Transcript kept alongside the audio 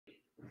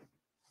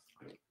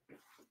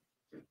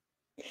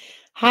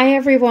Hi,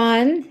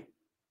 everyone.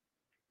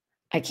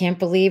 I can't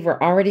believe we're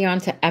already on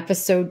to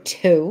episode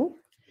 2.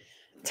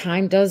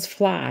 Time does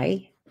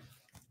fly.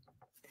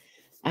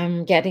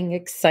 I'm getting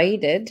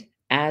excited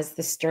as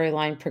the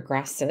storyline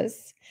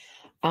progresses.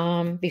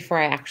 Before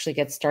I actually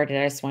get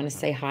started, I just want to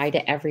say hi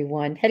to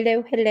everyone.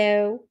 Hello,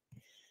 hello.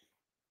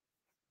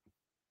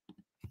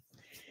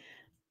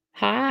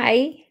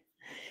 Hi.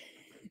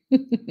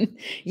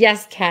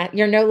 Yes, Kat,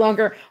 you're no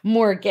longer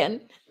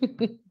Morgan.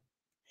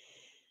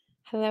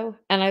 Hello.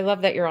 And I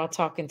love that you're all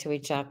talking to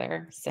each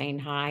other, saying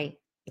hi.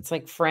 It's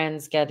like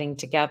friends getting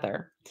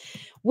together.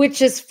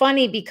 Which is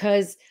funny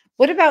because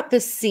what about the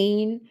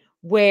scene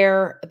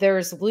where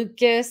there's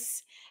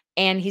Lucas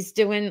and he's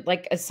doing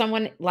like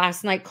someone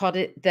last night called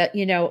it that,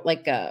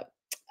 like a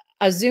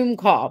Zoom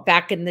call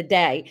back in the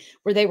day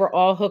where they were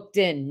all hooked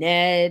in,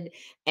 Ned,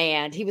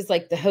 and he was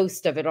like the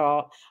host of it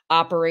all,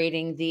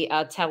 operating the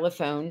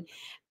telephone.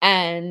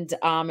 And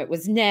it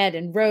was Ned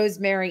and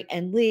Rosemary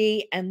and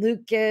Lee and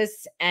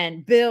Lucas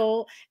and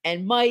Bill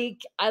and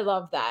Mike. I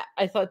love that.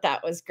 I thought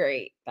that was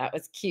great. That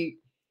was cute.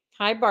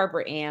 Hi,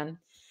 Barbara Ann.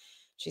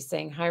 She's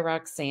saying, hi,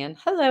 Roxanne.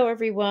 Hello,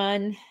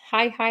 everyone.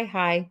 Hi, hi,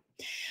 hi.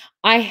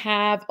 I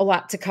have a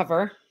lot to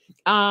cover.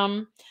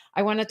 I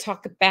want to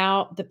talk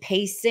about the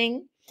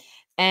pacing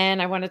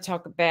and I want to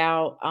talk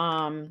about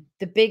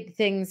the big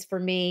things for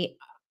me,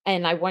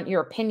 and I want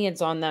your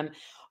opinions on them,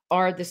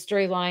 are the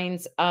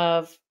storylines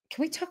of,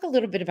 can we talk a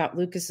little bit about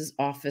Lucas's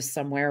office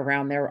somewhere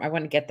around there? I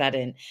want to get that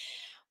in.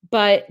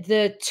 But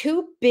the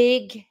two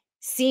big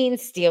scene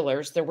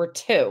stealers, there were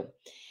two,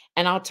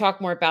 and I'll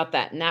talk more about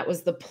that. And that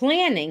was the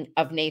planning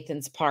of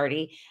Nathan's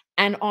party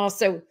and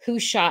also who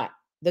shot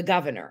the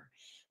governor.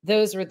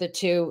 Those were the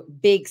two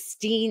big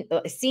scene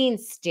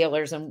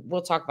stealers, and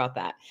we'll talk about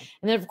that.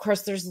 And then, of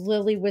course, there's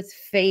Lily with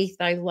Faith.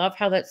 I love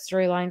how that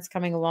storyline's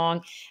coming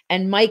along.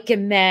 And Mike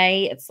and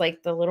May, it's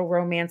like the little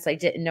romance I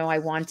didn't know I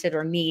wanted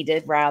or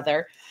needed,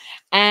 rather.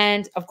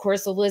 And of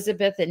course,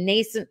 Elizabeth and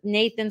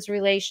Nathan's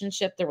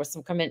relationship. There was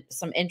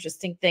some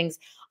interesting things.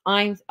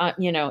 In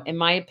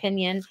my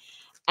opinion.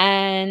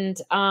 And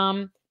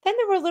then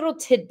there were little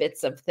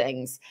tidbits of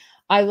things.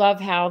 I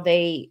love how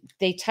they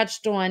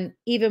touched on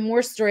even more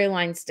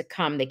storylines to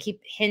come. They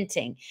keep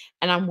hinting,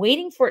 and I'm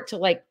waiting for it to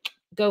like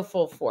go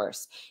full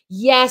force.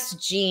 Yes,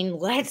 Gene,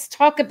 let's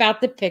talk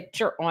about the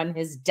picture on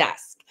his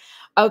desk.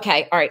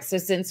 Okay, all right. So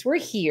since we're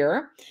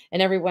here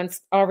and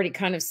everyone's already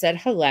kind of said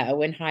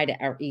hello and hi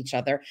to each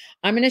other,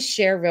 I'm going to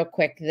share real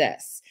quick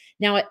this.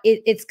 Now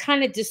it's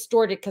kind of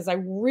distorted because I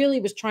really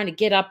was trying to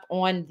get up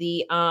on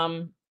the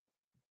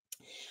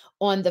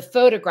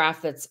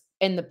photograph that's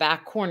in the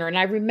back corner. And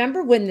I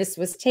remember when this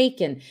was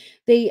taken,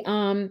 we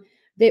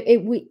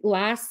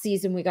last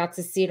season we got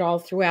to see it all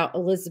throughout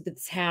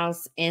Elizabeth's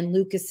house and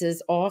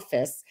Lucas's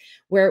office,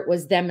 where it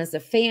was them as a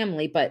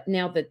family. But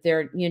now that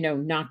they're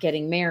not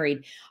getting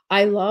married,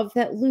 I love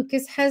that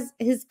Lucas has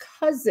his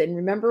cousin.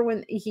 Remember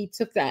when he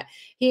took that,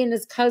 he and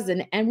his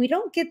cousin, and we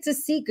don't get to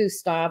see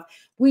Gustav.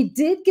 We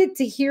did get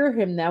to hear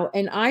him though,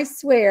 and I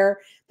swear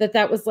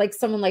that was like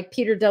someone like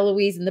Peter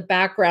DeLuise in the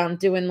background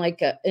doing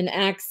like an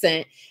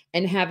accent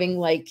and having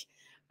like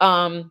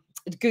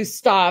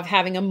Gustav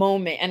having a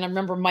moment. And I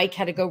remember Mike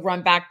had to go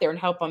run back there and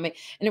help him. And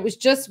it was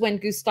just when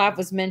Gustav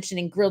was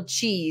mentioning grilled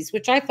cheese,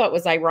 which I thought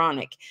was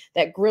ironic,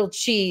 that grilled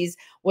cheese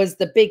was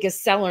the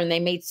biggest seller and they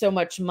made so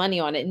much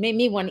money on it. It made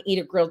me want to eat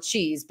a grilled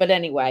cheese. But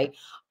anyway,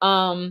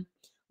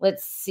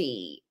 let's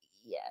see.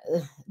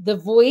 Yeah, the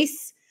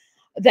voice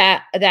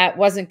that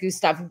wasn't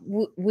Gustav.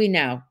 We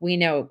know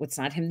it's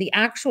not him. The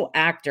actual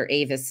actor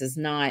Avis is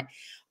not.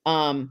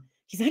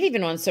 He's not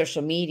even on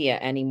social media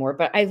anymore.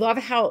 But I love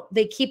how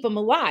they keep him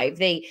alive.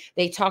 They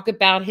talk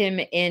about him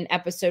in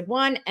episode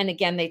 1, and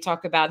again they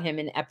talk about him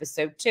in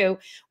episode 2,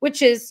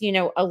 which is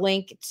a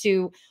link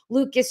to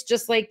Lucas.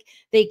 Just like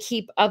they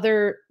keep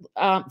other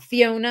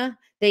Fiona.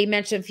 They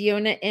mentioned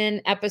Fiona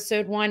in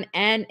episode 1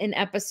 and in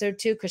episode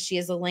 2 because she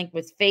has a link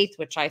with Faith,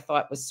 which I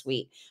thought was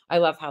sweet. I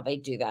love how they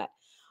do that.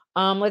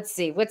 Let's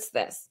see. What's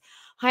this?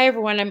 Hi,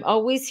 everyone. I'm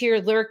always here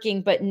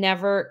lurking, but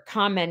never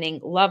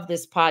commenting. Love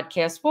this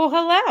podcast. Well,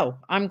 hello.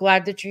 I'm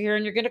glad that you're here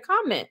and you're going to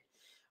comment.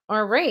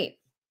 All right.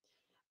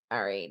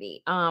 All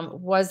righty.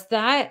 Was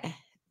that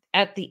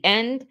at the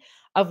end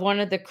of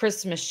one of the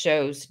Christmas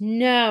shows?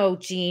 No,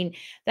 Jean.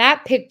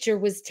 That picture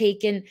was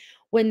taken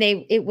when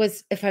it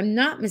was, if I'm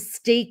not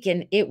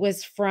mistaken, it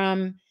was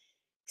from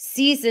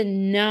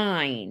season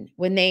 9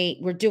 when they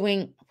were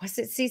doing, was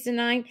it season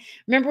 9?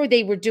 Remember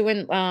they were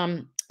doing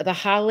the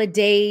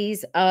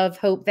holidays of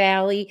Hope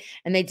Valley,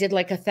 and they did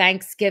like a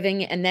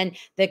Thanksgiving, and then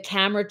the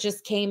camera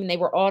just came and they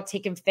were all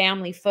taking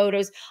family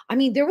photos. I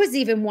mean, there was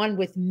even one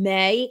with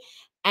May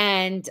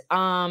and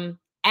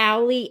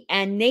Allie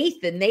and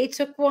Nathan. They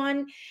took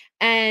one.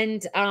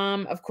 And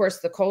of course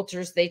the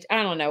Coulters,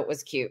 I don't know, it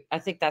was cute. I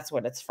think that's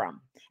what it's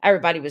from.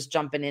 Everybody was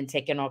jumping in,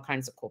 taking all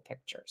kinds of cool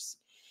pictures.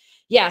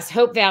 Yes,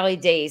 Hope Valley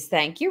Days.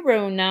 Thank you,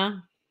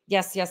 Rona.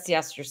 Yes, yes,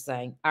 yes, you're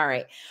saying. All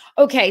right.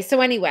 Okay, so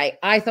anyway,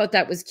 I thought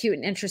that was cute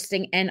and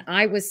interesting. And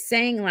I was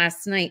saying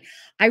last night,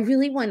 I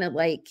really want to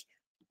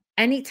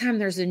anytime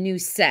there's a new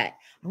set,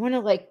 I want to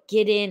like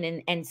get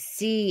in and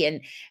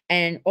see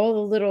and all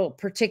the little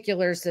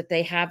particulars that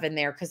they have in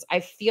there because I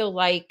feel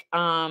like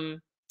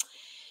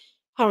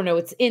I don't know,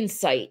 it's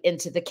insight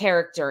into the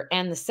character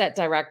and the set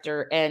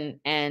director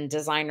and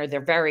designer. They're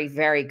very,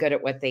 very good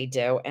at what they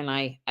do. And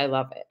I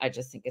love it. I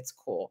just think it's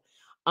cool.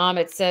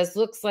 It says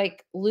looks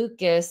like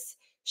Lucas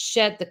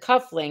shed the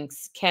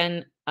cufflinks.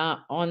 Can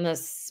on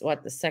this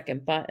what the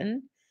second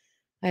button?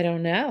 I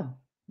don't know.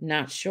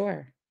 Not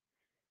sure.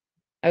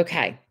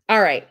 Okay.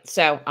 All right.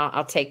 So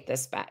I'll take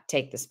this back.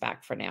 Take this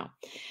back for now.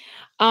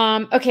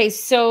 Okay,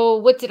 so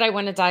what did I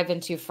want to dive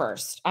into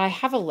first? I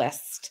have a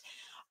list.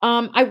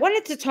 I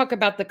wanted to talk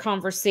about the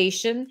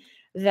conversation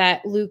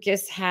that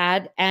Lucas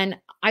had, and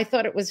I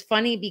thought it was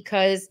funny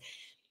because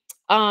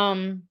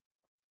um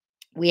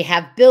we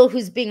have Bill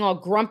who's being all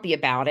grumpy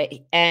about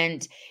it,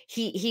 and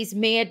he's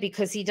mad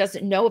because he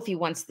doesn't know if he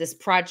wants this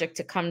project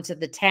to come to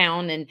the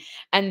town,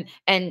 and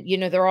you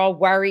know they're all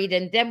worried.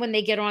 And then when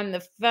they get on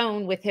the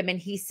phone with him and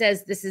he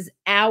says, "This is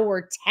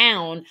our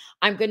town.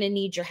 I'm going to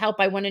need your help.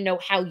 I want to know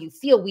how you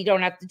feel. We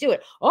don't have to do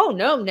it." Oh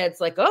no,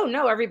 Ned's like, "Oh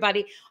no,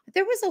 everybody."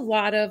 There was a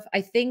lot of, I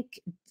think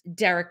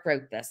Derek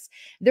wrote this.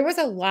 There was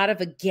a lot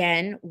of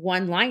again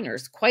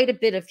one-liners, quite a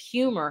bit of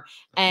humor,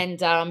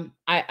 and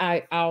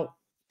I'll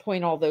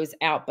point all those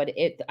out, but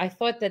I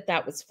thought that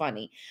that was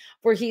funny.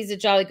 For he's a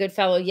jolly good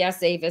fellow.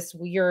 Yes, Avis,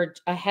 you're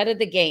ahead of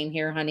the game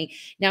here, honey.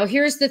 Now,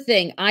 here's the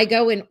thing. I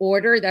go in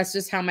order. That's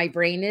just how my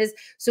brain is.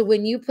 So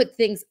when you put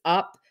things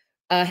up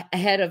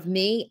ahead of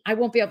me, I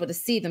won't be able to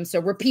see them. So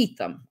repeat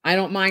them. I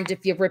don't mind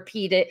if you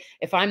repeat it.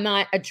 If I'm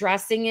not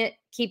addressing it,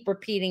 keep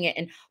repeating it,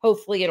 and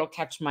hopefully it'll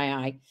catch my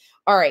eye.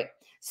 All right.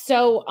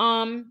 So,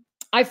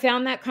 I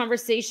found that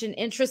conversation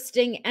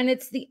interesting, and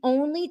it's the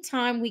only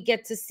time we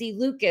get to see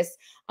Lucas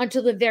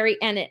until the very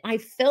end. And I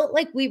felt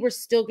like we were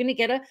still going to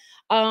get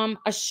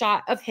a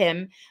shot of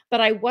him,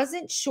 but I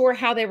wasn't sure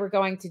how they were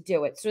going to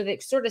do it. So they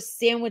sort of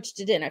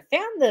sandwiched it in. I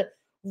found the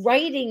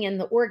writing and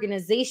the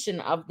organization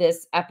of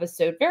this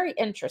episode very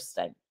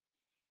interesting.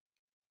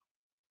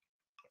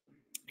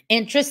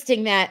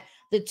 Interesting that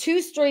the two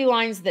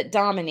storylines that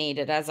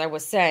dominated, as I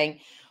was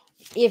saying,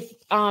 if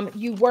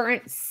you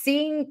weren't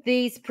seeing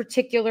these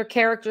particular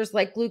characters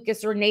like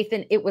Lucas or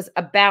Nathan, it was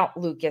about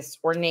Lucas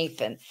or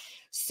Nathan.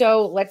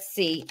 So let's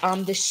see.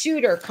 The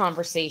shooter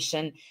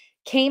conversation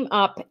came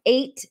up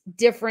 8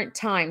 different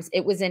times.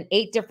 It was in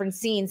 8 different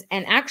scenes,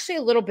 and actually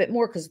a little bit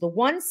more because the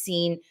one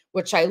scene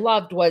which I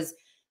loved was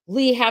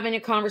Lee having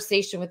a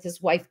conversation with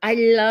his wife. I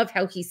love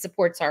how he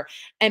supports her,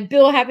 and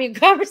Bill having a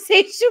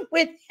conversation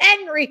with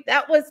Henry.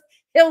 That was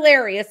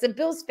hilarious. And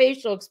Bill's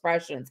facial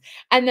expressions.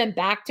 And then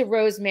back to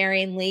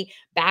Rosemary and Lee,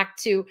 back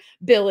to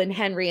Bill and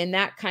Henry. And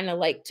that kind of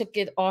like took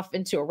it off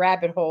into a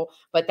rabbit hole,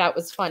 but that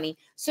was funny.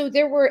 So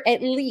there were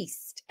at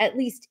least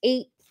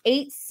 8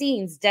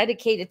 scenes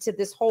dedicated to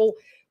this whole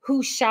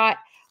who shot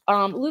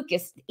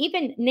Lucas.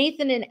 Even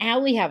Nathan and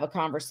Allie have a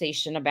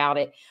conversation about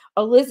it.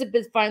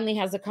 Elizabeth finally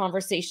has a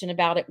conversation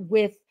about it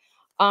with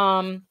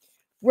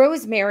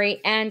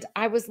Rosemary, and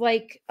I was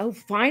like, "Oh,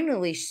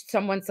 finally!"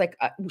 Someone's like,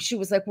 she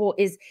was like, "Well,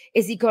 is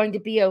he going to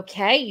be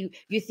okay?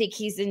 You think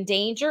he's in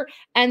danger?"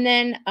 And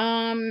then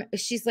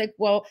she's like,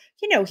 "Well,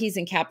 you know, he's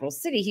in Capital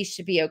City. He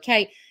should be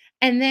okay."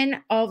 And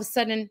then all of a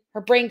sudden,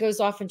 her brain goes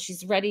off, and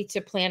she's ready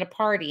to plan a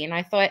party. And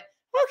I thought,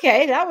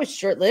 "Okay, that was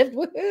short lived.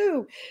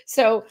 Woohoo!"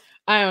 So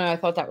I don't know. I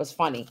thought that was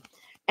funny.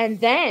 And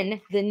then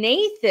the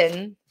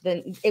Nathan,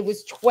 it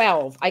was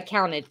 12. I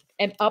counted,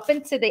 and up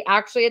until they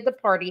actually had the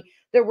party,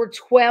 there were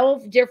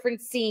 12 different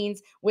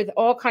scenes with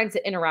all kinds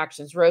of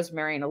interactions.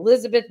 Rosemary and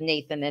Elizabeth,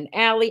 Nathan and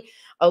Allie,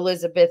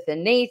 Elizabeth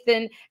and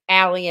Nathan,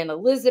 Allie and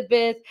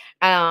Elizabeth.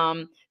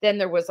 Then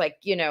there was like,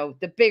 you know,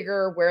 the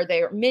bigger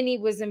where Minnie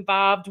was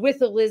involved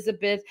with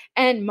Elizabeth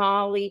and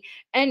Molly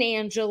and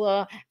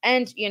Angela.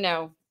 And, you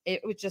know,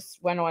 it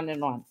just went on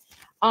and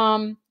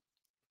on.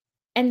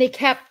 And they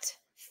kept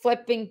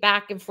flipping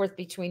back and forth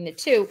between the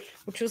two,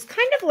 which was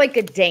kind of like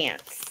a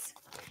dance.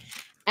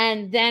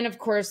 And then, of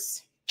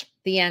course,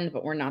 the end,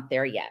 but we're not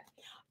there yet.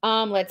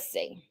 Let's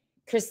see.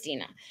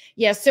 Christina.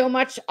 Yeah, so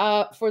much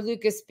for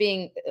Lucas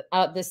being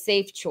the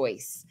safe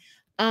choice.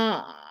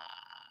 Oh,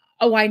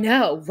 I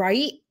know,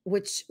 right?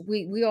 Which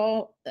we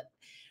all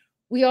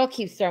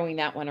keep throwing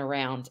that one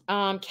around.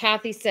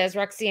 Kathy says,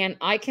 Roxanne,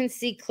 I can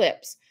see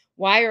clips.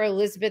 Why are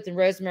Elizabeth and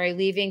Rosemary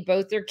leaving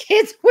both their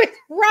kids with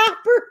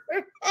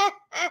Robert?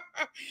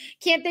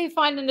 Can't they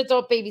find an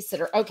adult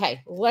babysitter?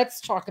 Okay,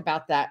 let's talk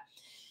about that.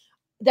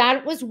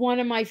 That was one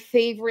of my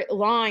favorite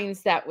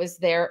lines that was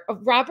there.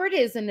 Robert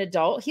is an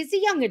adult. He's a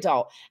young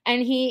adult.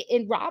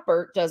 And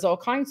Robert does all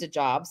kinds of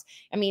jobs.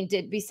 I mean,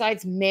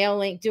 besides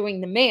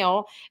doing the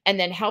mail and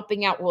then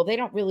helping out. Well, they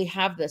don't really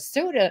have the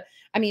soda.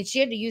 I mean, she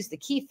had to use the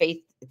key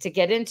Faith to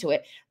get into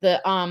it.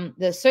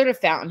 The soda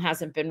fountain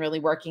hasn't been really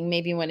working.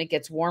 Maybe when it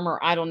gets warmer,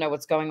 I don't know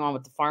what's going on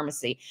with the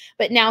pharmacy.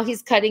 But now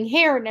he's cutting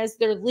hair. And as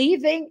they're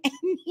leaving,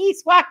 and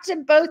he's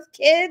watching both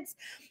kids.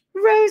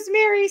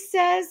 Rosemary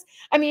says,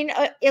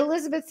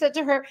 Elizabeth said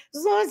to her,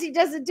 as long as he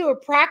doesn't do a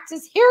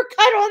practice haircut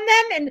on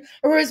them. And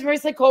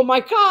Rosemary's like, oh my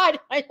God.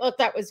 I thought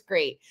that was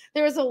great.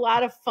 There was a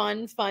lot of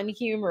fun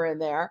humor in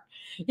there.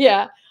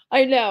 Yeah,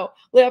 I know.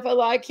 Laugh a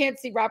lot. I can't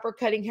see Robert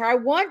cutting hair. I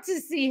want to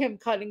see him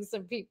cutting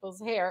some people's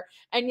hair.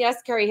 And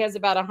yes, Carrie has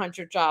about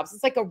 100 jobs.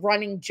 It's like a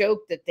running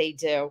joke that they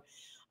do.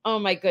 Oh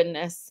my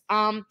goodness.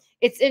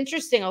 It's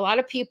interesting. A lot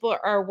of people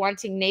are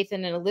wanting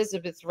Nathan and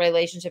Elizabeth's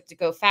relationship to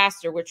go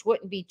faster, which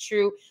wouldn't be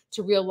true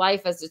to real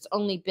life as it's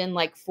only been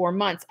like 4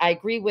 months. I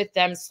agree with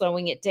them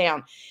slowing it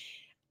down.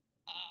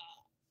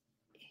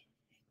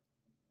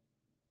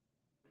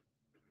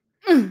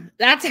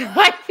 That's how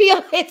I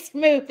feel it's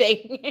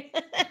moving.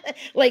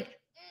 Like,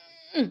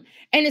 and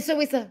it's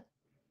always a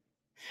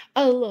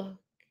look,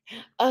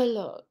 a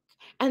look,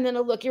 and then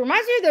a look. It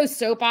reminds me of those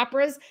soap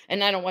operas,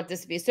 and I don't want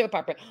this to be a soap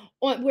opera,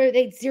 where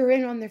they'd zero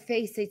in on their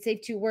face, they'd say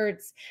 2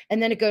 words,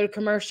 and then it go to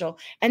commercial,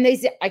 and they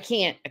say, I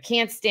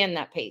can't stand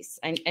that pace,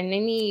 and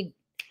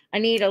I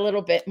need a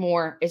little bit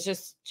more. It's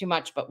just too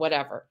much, but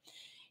whatever.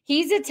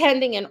 He's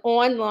attending an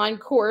online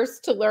course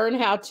to learn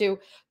how to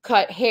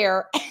cut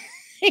hair,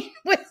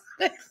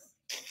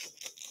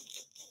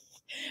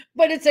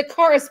 but it's a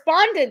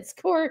correspondence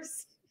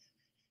course.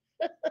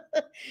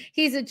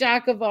 He's a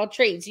jack of all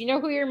trades. You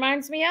know who he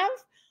reminds me of?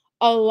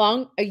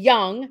 A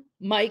young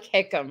Mike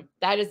Hickam.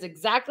 That is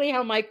exactly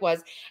how Mike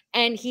was.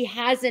 And he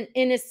has an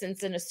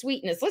innocence and a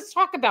sweetness. Let's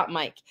talk about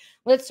Mike.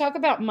 Let's talk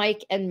about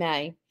Mike and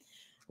May.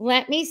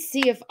 Let me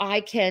see if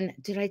I can.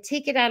 Did I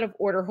take it out of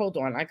order? Hold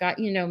on. I got,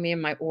 me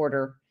in my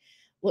order.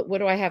 What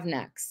do I have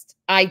next?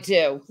 I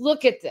do.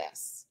 Look at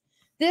this.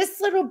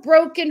 This little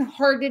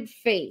broken-hearted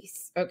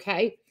face,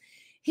 okay?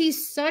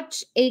 He's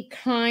such a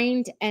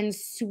kind and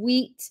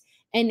sweet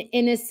and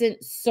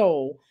innocent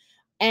soul.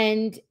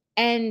 And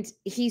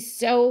he's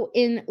so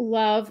in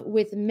love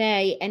with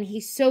May, and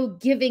he's so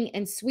giving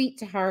and sweet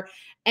to her.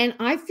 And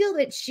I feel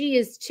that she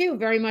is too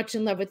very much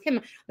in love with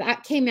him.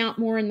 That came out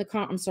more in the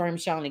I'm sorry, I'm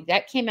shouting.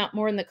 That came out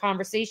more in the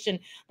conversation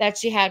that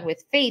she had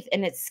with Faith,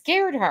 and it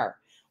scared her,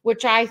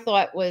 which I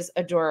thought was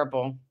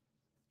adorable.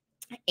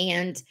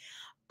 And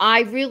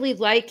I really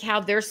like how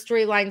their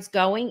storyline's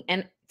going.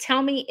 And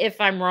tell me if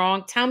I'm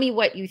wrong. Tell me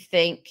what you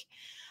think.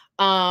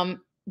 Do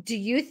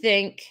you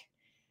think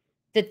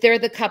that they're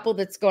the couple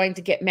that's going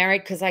to get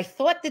married? Because I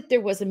thought that there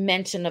was a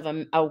mention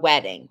of a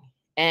wedding,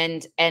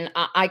 and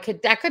I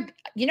could,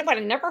 you know what?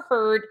 I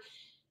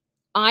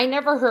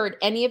never heard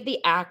any of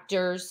the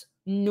actors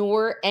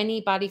nor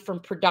anybody from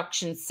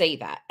production say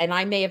that, and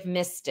I may have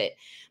missed it.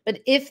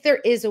 But if there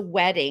is a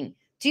wedding,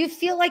 do you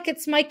feel like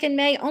it's Mike and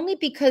May? Only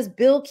because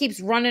Bill keeps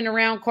running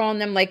around calling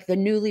them like the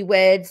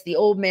newlyweds, the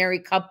old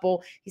married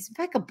couple. He's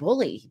like a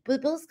bully.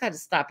 Bill's got to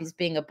stop. He's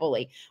being a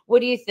bully. What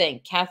do you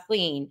think,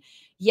 Kathleen?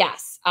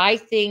 Yes, I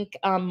think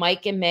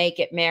Mike and May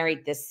get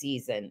married this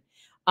season.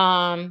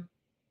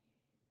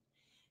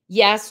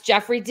 Yes,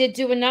 Jeffrey did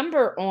do a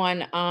number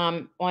on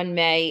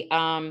May.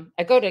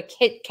 I go to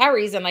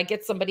Carrie's and I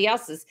get somebody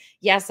else's.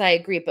 Yes, I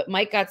agree. But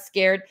Mike got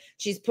scared.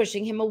 She's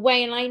pushing him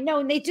away, and I know.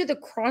 And they do the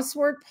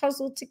crossword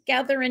puzzle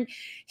together, and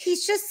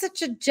he's just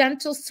such a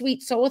gentle,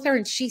 sweet soul with her.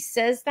 And she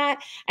says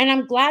that, and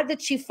I'm glad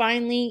that she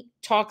finally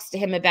talks to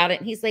him about it.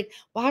 And he's like,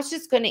 "Well, I was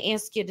just going to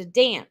ask you to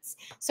dance."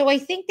 So I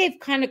think they've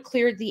kind of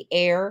cleared the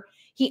air.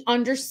 He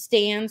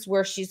understands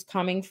where she's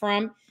coming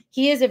from.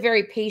 He is a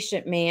very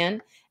patient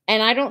man.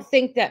 And I don't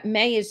think that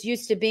May is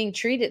used to being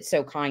treated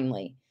so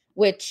kindly,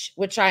 which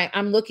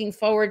I'm looking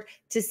forward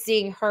to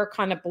seeing her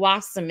kind of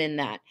blossom in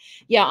that.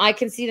 Yeah, I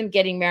can see them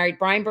getting married.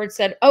 Brian Bird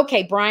said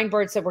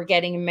we're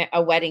getting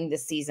a wedding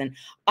this season.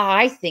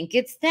 I think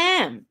it's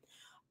them.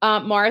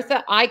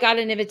 Martha, I got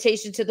an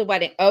invitation to the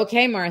wedding.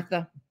 Okay,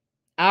 Martha.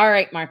 All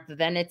right, Martha.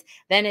 Then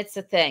it's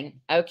a thing.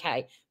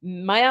 Okay,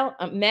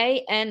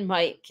 May and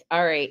Mike.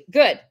 All right,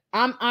 good.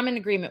 I'm in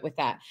agreement with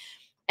that.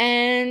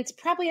 And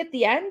probably at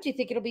the end. Do you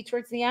think it'll be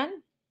towards the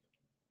end?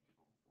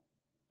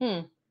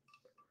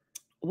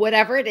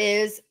 Whatever it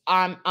is,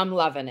 I'm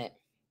loving it.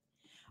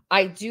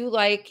 I do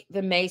like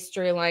the May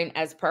storyline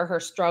as per her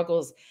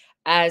struggles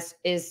as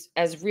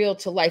real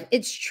to life.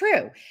 It's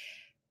true.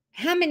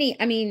 How many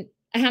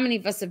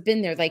of us have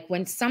been there? Like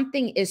when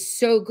something is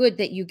so good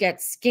that you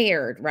get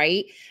scared,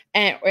 right?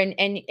 And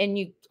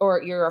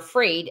you're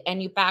afraid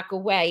and you back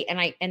away.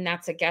 And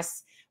that's, I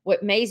guess,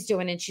 what May's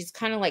doing. And she's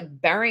kind of like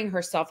burying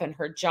herself in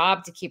her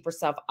job to keep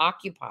herself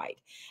occupied.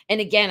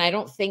 And again, I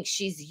don't think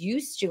she's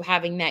used to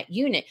having that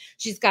unit.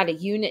 She's got a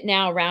unit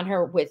now around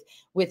her with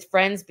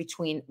friends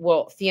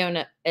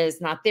Fiona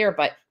is not there,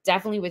 but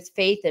definitely with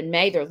Faith and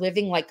May. They're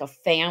living like a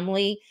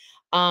family.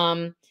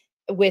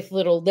 With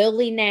little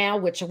Lily now,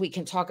 which we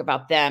can talk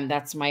about them.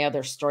 That's my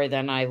other story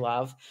that I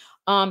love.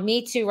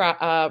 Me too,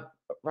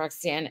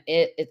 Roxanne.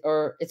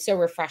 It's so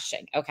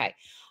refreshing. Okay.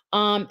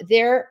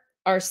 There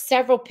are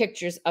several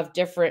pictures of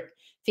different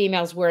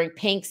females wearing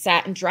pink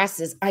satin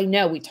dresses. I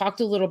know we talked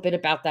a little bit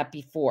about that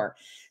before.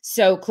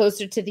 So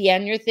closer to the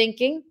end, you're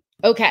thinking,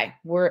 okay,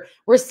 we're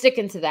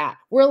sticking to that.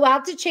 We're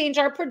allowed to change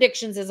our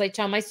predictions, as I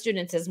tell my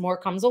students, as more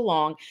comes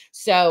along.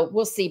 So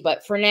we'll see.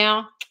 But for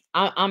now,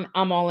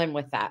 I'm all in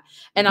with that.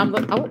 And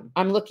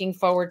I'm looking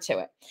forward to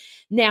it.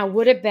 Now,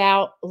 what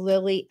about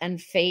Lily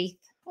and Faith?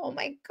 Oh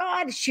my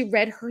God, she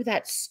read her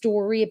that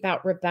story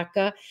about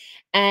Rebecca,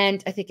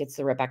 and I think it's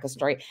the Rebecca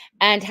story,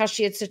 and how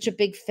she had such a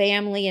big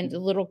family, and the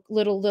little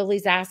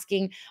Lily's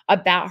asking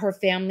about her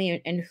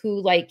family, and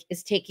who like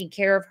is taking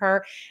care of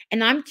her.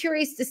 And I'm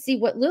curious to see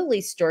what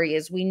Lily's story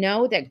is. We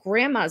know that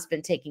grandma's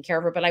been taking care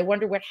of her, but I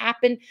wonder what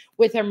happened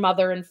with her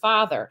mother and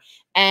father.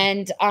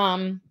 And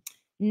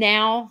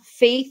now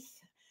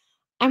Faith,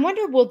 I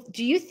wonder,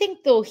 do you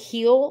think they'll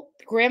heal?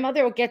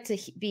 Grandmother will get to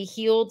be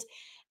healed,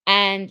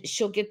 and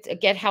she'll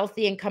get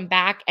healthy and come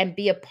back and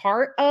be a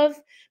part of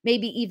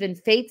maybe even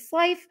Faith's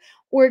life?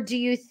 Or do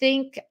you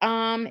think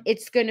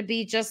it's going to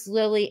be just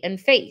Lily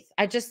and Faith?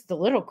 The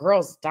little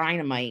girl's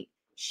dynamite.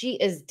 She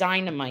is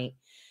dynamite.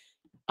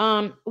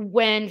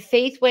 When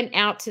Faith went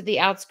out to the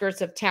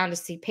outskirts of town to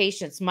see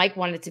patients, Mike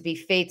wanted to be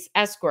Faith's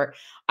escort,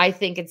 I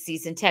think in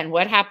season 10.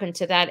 What happened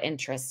to that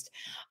interest?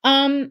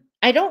 I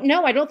don't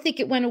know. I don't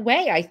think it went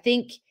away. I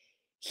think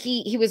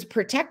he was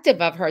protective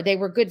of her. They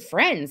were good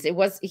friends.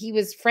 He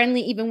was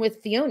friendly even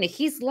with Fiona.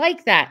 He's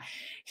like that.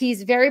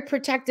 He's very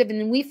protective. And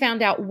then we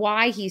found out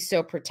why he's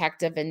so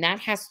protective. And that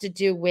has to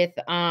do with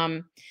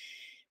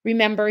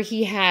remember,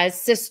 he has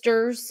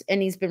sisters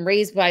and he's been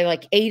raised by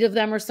like 8 of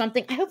them or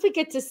something. I hope we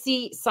get to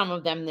see some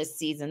of them this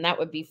season. That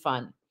would be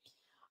fun.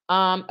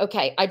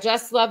 Okay. I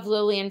just love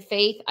Lily and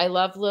Faith. I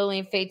love Lily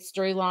and Faith's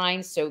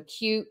storyline. So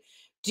cute.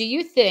 Do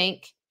you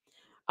think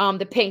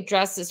the pink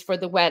dress is for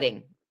the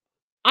wedding?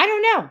 I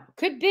don't know.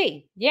 Could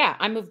be. Yeah,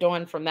 I moved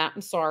on from that.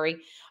 I'm sorry.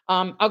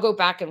 I'll go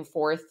back and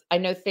forth. I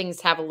know things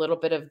have a little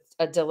bit of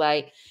a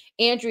delay.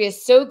 Andrea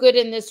is so good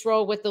in this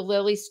role with the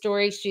Lily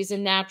story. She's a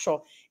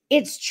natural.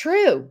 It's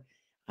true.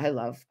 I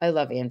love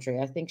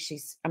Andrea. I think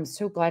I'm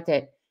so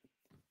glad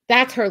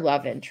that's her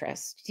love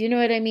interest. Do you know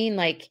what I mean?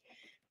 Like,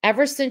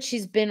 ever since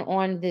she's been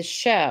on this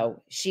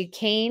show, she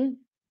came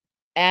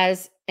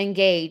as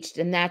engaged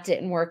and that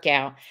didn't work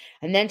out.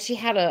 And then she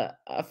had a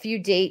few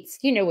dates,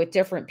 with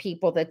different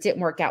people that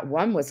didn't work out.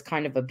 One was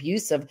kind of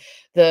abusive,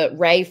 the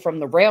Ray from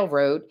the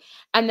railroad.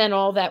 And then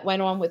all that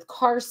went on with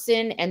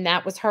Carson, and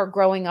that was her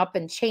growing up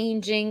and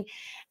changing.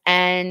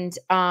 And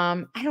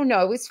I don't know,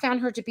 I always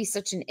found her to be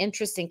such an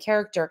interesting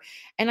character.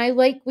 And I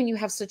like when you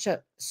have such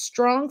a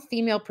strong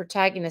female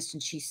protagonist,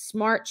 and she's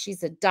smart,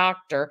 she's a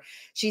doctor,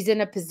 she's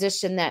in a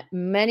position that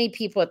many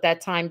people at that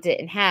time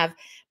didn't have,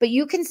 but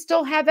you can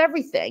still have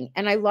everything.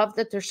 And I love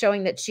that they're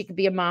showing that she could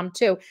be a mom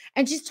too.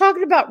 And she's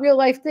talking about real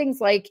life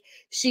things, like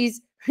she's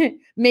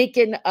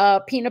making a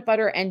peanut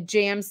butter and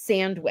jam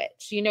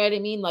sandwich. You know what I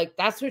mean? Like,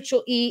 that's what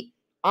she'll eat.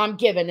 I'm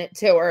giving it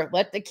to her.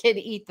 Let the kid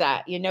eat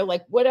that,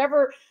 like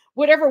whatever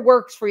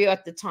works for you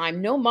at the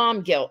time. No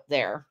mom guilt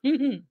there.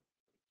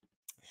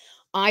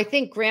 I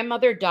think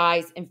grandmother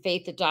dies and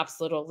Faith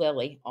adopts little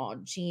Lily. Oh,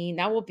 Jean,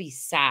 that will be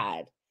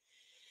sad.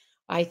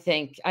 I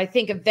think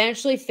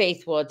eventually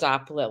Faith will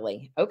adopt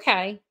Lily.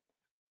 Okay.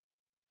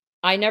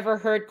 I never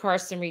heard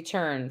Carson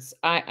returns.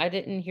 I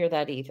didn't hear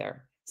that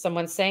either.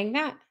 Someone saying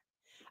that?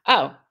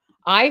 Oh,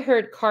 I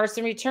heard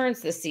Carson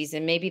returns this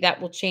season. Maybe that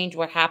will change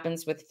what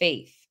happens with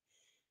Faith.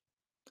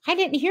 I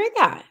didn't hear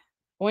that.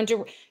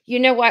 Wonder, you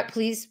know what?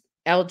 Please,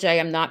 LJ,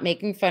 I'm not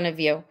making fun of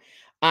you.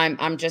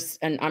 I'm just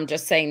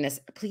saying this.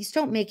 Please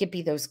don't make it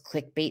be those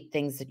clickbait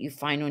things that you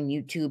find on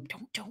YouTube.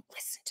 Don't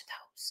listen to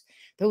those.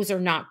 Those are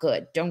not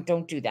good.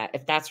 Don't do that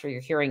if that's where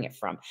you're hearing it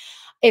from.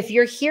 If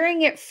you're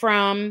hearing it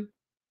from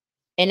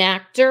an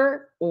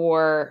actor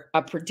or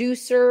a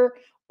producer,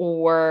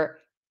 or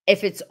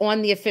if it's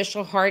on the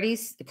official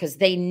Hearties, because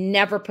they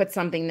never put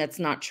something that's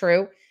not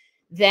true,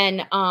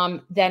 then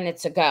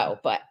it's a go.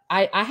 But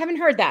I haven't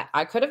heard that.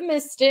 I could have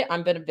missed it.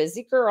 I've been a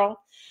busy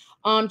girl.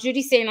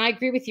 Judy saying, I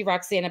agree with you,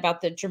 Roxanne,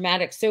 about the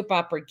dramatic soap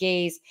opera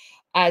gaze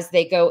as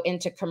they go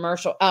into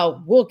commercial.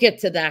 Oh, we'll get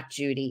to that,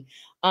 Judy.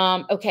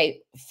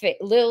 Okay. Faith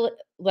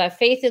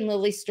and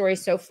Lily's story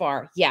so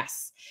far.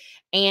 Yes.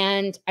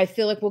 And I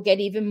feel like we'll get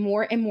even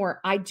more and more.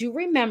 I do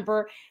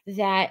remember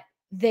that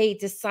they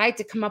decide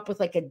to come up with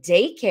like a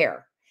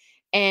daycare.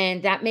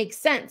 And that makes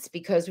sense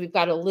because we've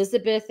got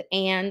Elizabeth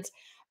and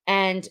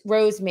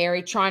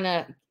Rosemary trying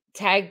to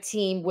tag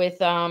team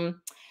with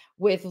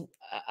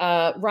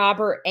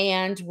Robert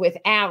and with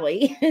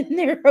Allie, and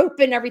they're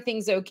hoping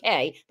everything's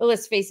okay. But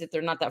let's face it,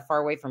 they're not that far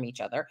away from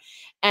each other.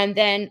 And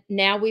then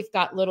now we've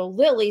got little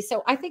Lily.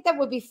 So I think that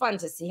would be fun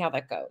to see how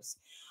that goes.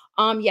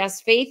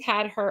 Yes, Faith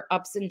had her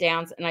ups and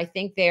downs, and I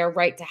think they are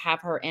right to have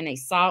her in a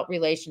solid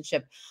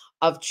relationship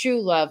of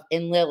true love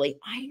in Lily.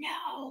 I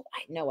know,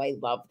 I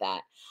love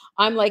that.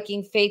 I'm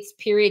liking Faith's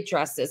period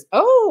dresses.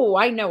 Oh,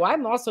 I know.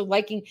 I'm also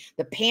liking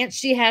the pants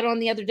she had on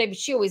the other day, but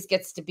she always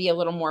gets to be a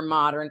little more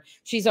modern.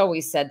 She's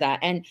always said that.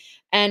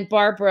 And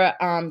Barbara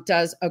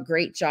does a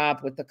great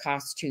job with the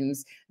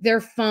costumes.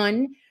 They're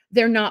fun.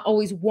 They're not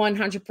always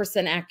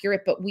 100%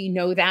 accurate, but we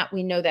know that.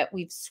 We know that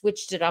we've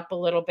switched it up a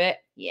little bit.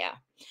 Yeah.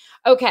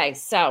 Okay,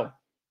 so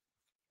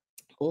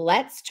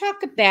let's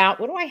talk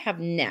about, what do I have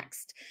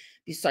next?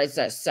 besides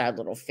that sad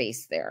little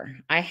face there.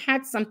 I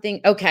had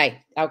something. Okay.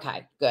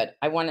 Okay. Good.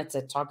 I wanted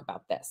to talk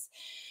about this.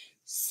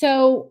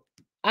 So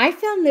I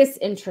found this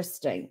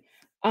interesting.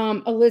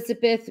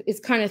 Elizabeth is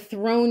kind of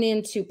thrown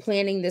into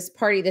planning this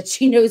party that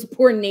she knows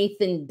poor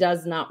Nathan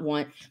does not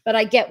want, but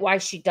I get why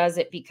she does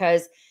it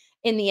because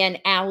in the end,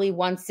 Allie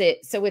wants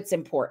it, so it's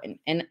important,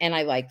 and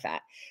I like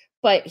that.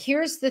 But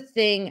here's the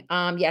thing.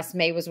 Yes,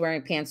 May was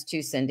wearing pants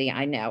too, Cindy.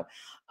 I know.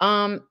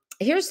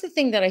 Here's the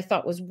thing that I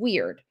thought was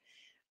weird.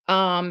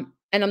 And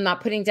I'm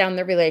not putting down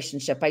the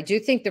relationship. I do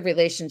think the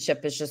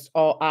relationship is just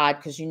all odd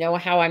because you know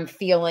how I'm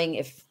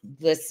feeling.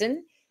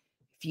 Listen,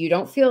 if you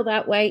don't feel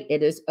that way,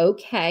 it is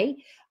okay.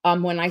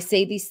 When I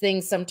say these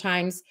things,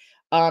 sometimes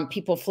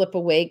people flip a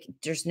wig.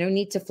 There's no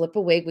need to flip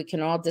a wig. We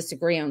can all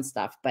disagree on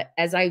stuff. But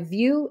as I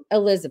view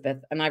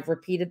Elizabeth, and I've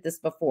repeated this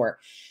before,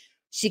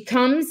 she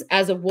comes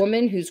as a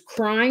woman who's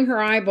crying her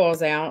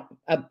eyeballs out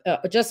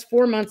just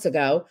 4 months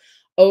ago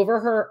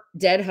over her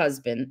dead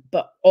husband,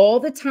 but all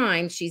the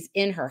time she's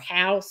in her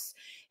house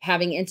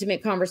having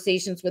intimate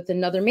conversations with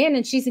another man,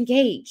 and she's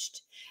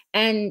engaged.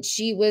 And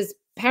she was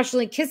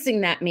passionately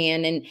kissing that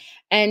man,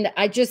 and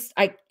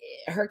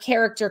her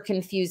character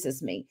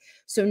confuses me.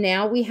 So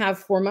now we have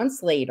 4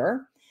 months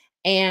later,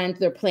 and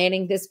they're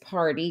planning this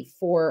party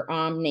for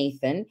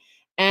Nathan,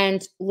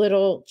 and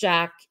little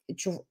Jack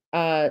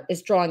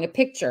is drawing a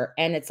picture,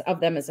 and it's of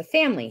them as a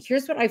family.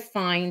 Here's what I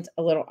find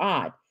a little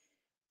odd.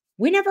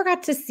 We never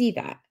got to see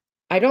that.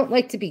 I don't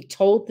like to be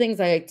told things.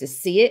 I like to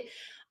see it.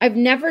 I've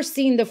never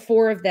seen the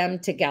four of them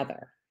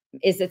together.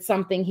 Is it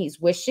something he's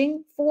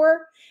wishing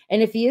for?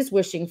 And if he is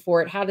wishing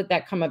for it, how did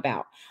that come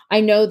about?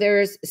 I know there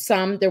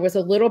was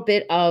a little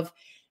bit of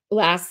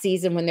last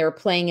season when they were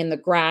playing in the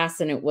grass,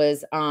 and it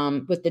was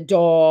with the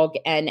dog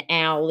and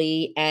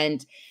Allie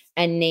and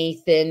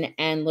Nathan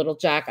and little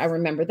Jack. I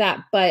remember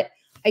that, but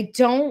I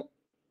don't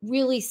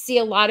really see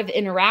a lot of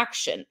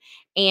interaction.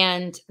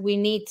 And we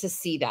need to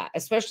see that,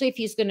 especially if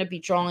he's going to be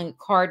drawing a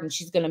card and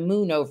she's going to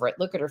moon over it.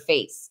 Look at her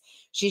face.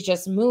 She's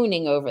just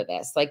mooning over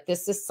this. Like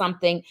this is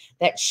something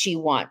that she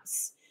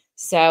wants.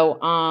 So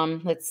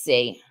let's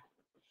see.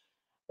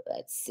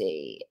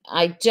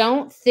 I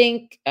don't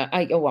think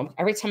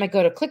every time I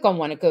go to click on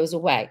one, it goes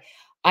away.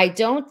 I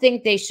don't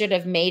think they should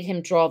have made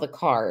him draw the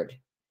card.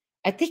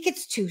 I think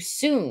it's too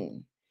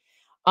soon.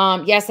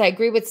 Yes, I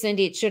agree with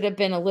Cindy. It should have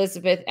been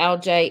Elizabeth,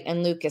 LJ,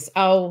 and Lucas.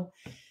 Oh,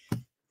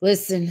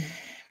 listen,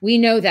 we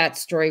know that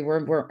story.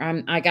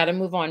 I got to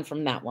move on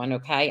from that one.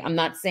 Okay. I'm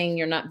not saying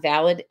you're not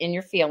valid in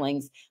your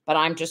feelings, but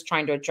I'm just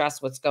trying to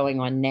address what's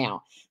going on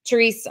now.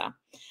 Teresa.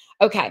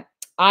 Okay.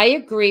 I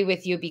agree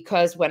with you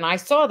because when I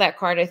saw that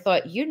card, I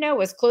thought,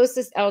 as close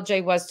as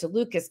LJ was to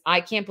Lucas, I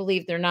can't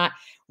believe they're not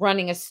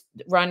running a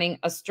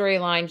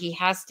storyline. He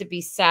has to be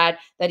sad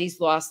that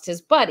he's lost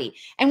his buddy.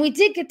 And we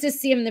did get to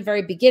see him in the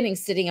very beginning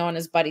sitting on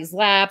his buddy's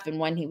lap and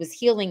when he was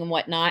healing and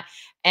whatnot.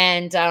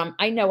 And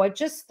I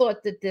just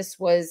thought that this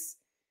was,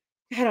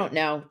 I don't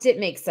know, didn't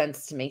make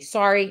sense to me.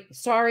 Sorry.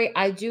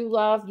 I do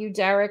love you,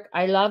 Derek.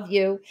 I love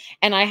you.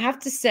 And I have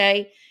to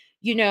say,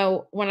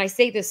 when I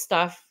say this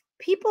stuff,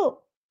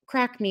 people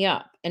crack me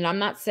up. And I'm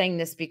not saying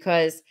this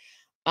because,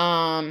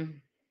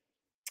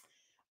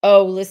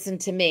 listen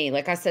to me.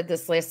 Like I said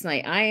this last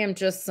night, I am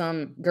just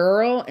some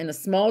girl in a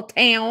small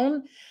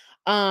town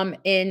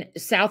in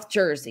South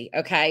Jersey.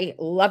 Okay.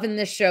 Loving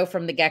this show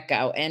from the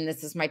get-go. And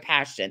this is my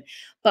passion.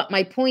 But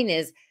my point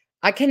is,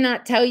 I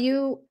cannot tell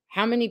you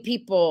how many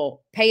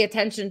people pay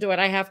attention to what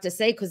I have to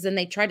say because then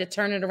they try to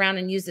turn it around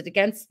and use it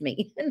against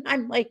me. And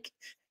I'm like,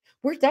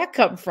 where'd that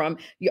come from?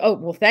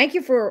 Well, thank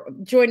you for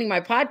joining my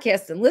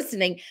podcast and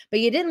listening, but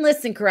you didn't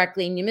listen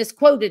correctly and you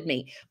misquoted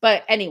me.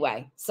 But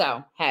anyway,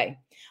 so hey.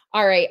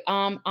 All right.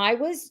 I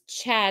was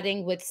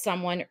chatting with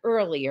someone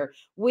earlier.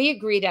 We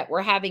agree that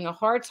we're having a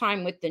hard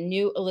time with the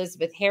new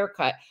Elizabeth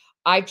haircut.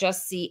 I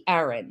just see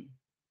Erin.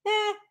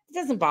 It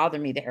doesn't bother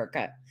me, the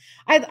haircut.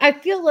 I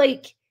feel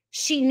like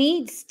she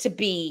needs to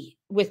be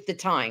with the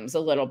times a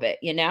little bit,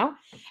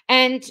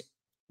 and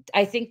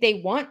I think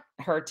they want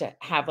her to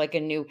have like a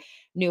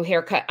new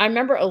haircut. I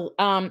remember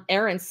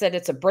Erin said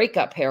it's a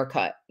breakup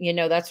haircut.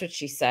 That's what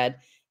she said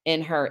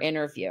in her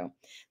interview.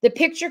 The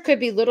picture could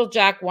be little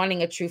Jack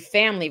wanting a true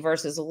family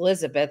versus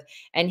Elizabeth,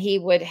 and he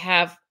would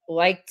have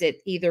liked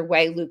it either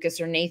way,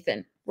 Lucas or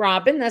Nathan.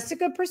 Robin, that's a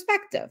good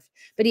perspective.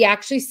 But he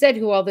actually said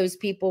who all those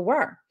people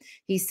were.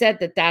 He said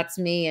that that's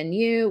me and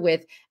you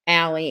with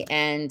Allie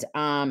and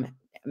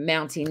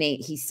Mountie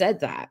Nate. He said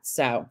that.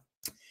 So,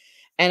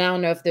 and I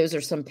don't know if those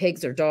are some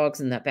pigs or dogs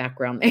in that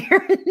background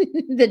there.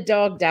 The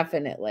dog,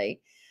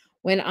 definitely.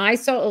 When I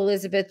saw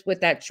Elizabeth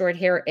with that short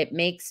hair, it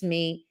makes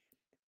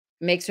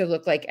her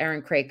look like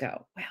Erin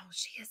Krakow. Well,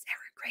 she is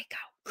Erin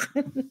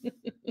Krakow.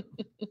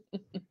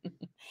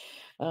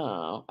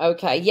 Oh,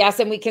 okay. Yes,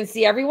 and we can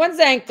see everyone's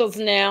ankles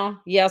now.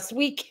 Yes,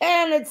 we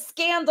can. It's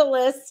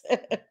scandalous.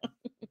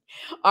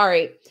 All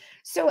right.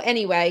 So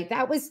anyway,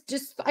 I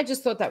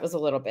just thought that was a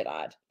little bit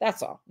odd.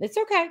 That's all. It's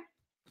okay.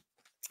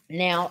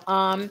 Now,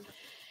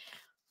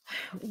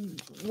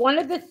 one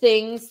of the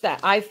things that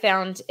I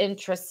found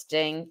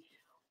interesting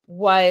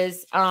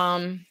was,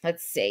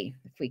 let's see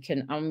if we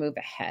can, I'll move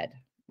ahead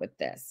with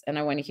this, and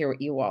I want to hear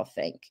what you all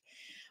think.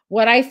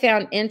 What I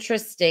found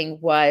interesting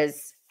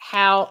was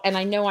how, and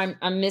I know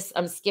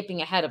I'm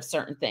skipping ahead of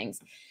certain things,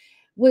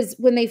 was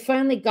when they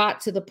finally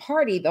got to the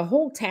party, the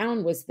whole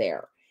town was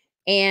there.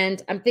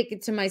 And I'm thinking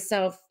to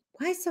myself,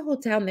 why is the whole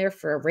town there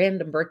for a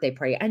random birthday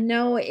party? I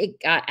know it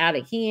got out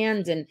of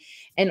hand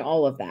and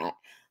all of that.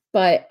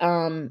 But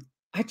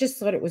I just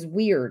thought it was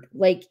weird.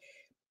 Like,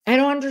 I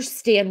don't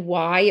understand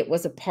why it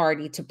was a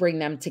party to bring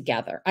them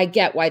together. I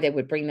get why they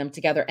would bring them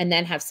together and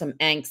then have some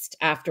angst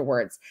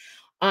afterwards,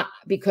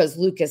 because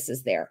Lucas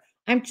is there.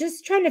 I'm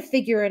just trying to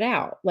figure it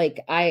out. Like,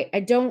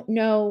 I don't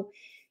know.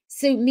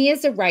 So me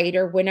as a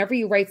writer, whenever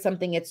you write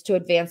something, it's to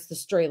advance the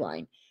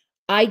storyline.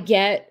 I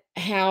get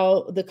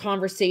how the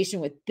conversation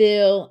with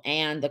Bill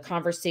and the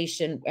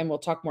conversation, and we'll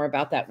talk more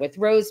about that with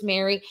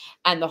Rosemary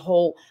and the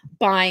whole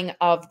buying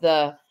of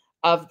the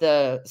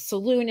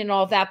saloon and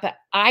all that, but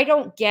I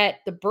don't get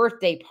the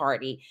birthday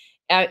party.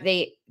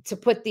 They to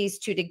put these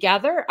two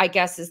together, I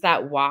guess, is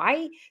that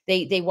why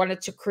they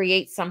wanted to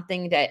create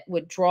something that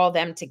would draw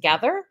them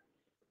together?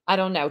 I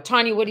don't know.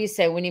 Tanya, what do you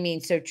say? What do you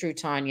mean so true,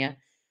 Tanya?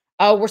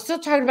 Oh, we're still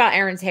talking about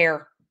Erin's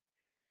hair.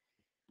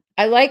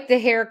 I like the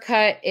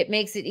haircut. It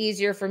makes it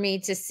easier for me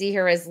to see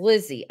her as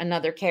Lizzie,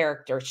 another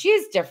character. She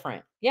is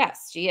different.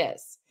 Yes, she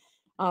is.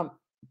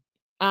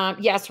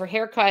 Yes, her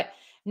haircut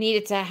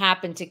needed to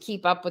happen to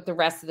keep up with the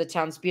rest of the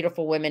town's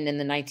beautiful women in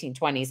the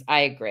 1920s.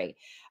 I agree.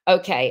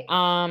 Okay.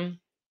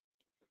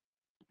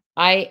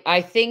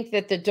 I think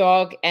that the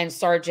dog and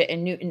Sergeant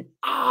and Newton.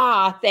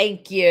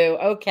 Thank you.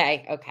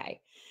 Okay,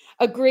 okay.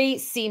 Agree.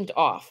 Seemed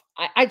off.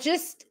 I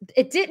just,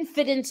 it didn't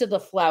fit into the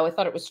flow. I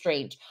thought it was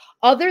strange.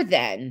 Other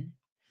than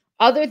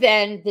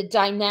the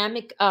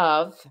dynamic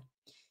of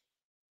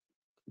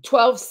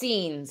 12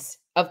 scenes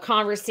of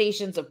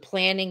conversations of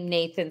planning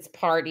Nathan's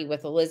party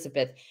with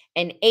Elizabeth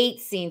and 8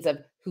 scenes of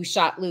who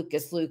shot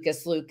Lucas.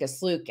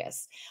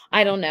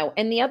 I don't know.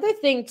 And the other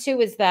thing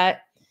too is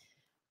that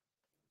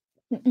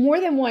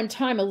more than one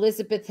time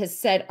Elizabeth has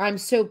said, I'm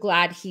so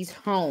glad he's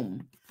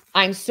home.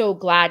 I'm so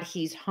glad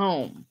he's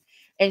home.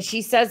 And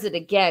she says it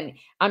again.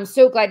 I'm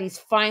so glad he's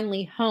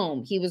finally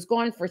home. He was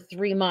gone for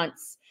 3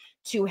 months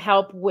to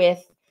help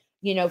with,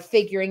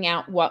 figuring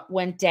out what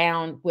went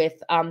down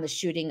with the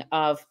shooting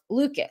of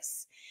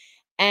Lucas.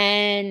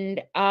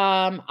 And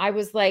I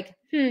was like,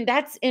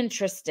 that's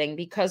interesting,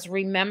 because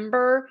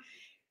remember,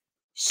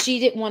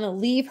 she didn't want to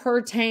leave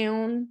her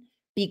town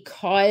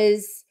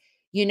because,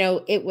 she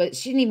didn't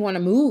even want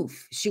to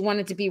move. She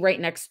wanted to be right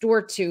next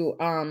door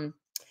to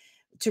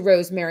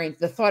Rosemary.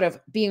 The thought of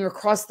being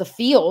across the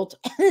field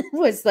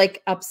was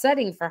like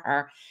upsetting for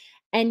her.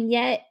 And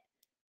yet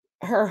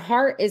her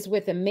heart is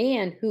with a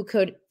man who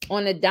could,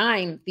 on a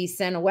dime, be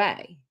sent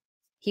away.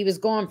 He was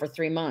gone for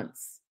 3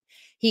 months.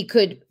 He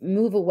could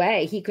move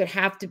away. He could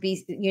have to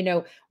be,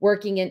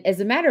 working in. As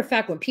a matter of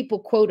fact, when people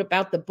quote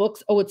about the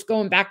books, oh, it's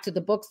going back to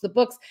the books.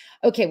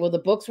 Okay, well, the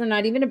books were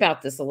not even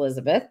about this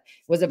Elizabeth. It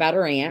was about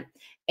her aunt.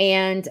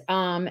 And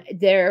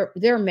their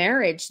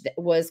marriage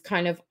was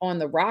kind of on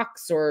the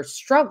rocks, or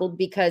struggled,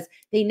 because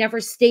they never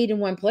stayed in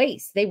one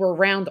place. They were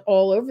around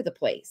all over the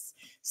place.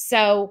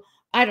 So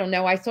I don't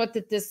know. I thought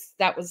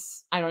that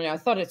was, I don't know. I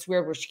thought it's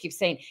weird where she keeps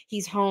saying,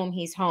 he's home,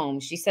 he's home.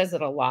 She says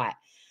it a lot.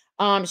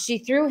 She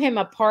threw him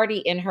a party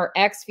in her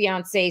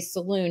ex-fiance's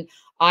saloon.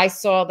 I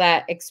saw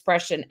that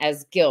expression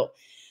as guilt.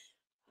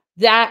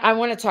 That I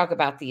want to talk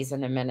about these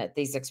in a minute,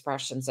 these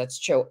expressions. That's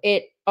true.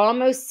 It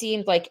almost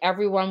seemed like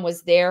everyone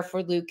was there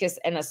for Lucas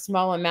and a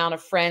small amount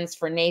of friends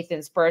for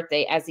Nathan's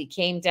birthday as he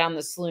came down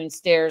the saloon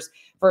stairs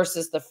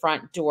versus the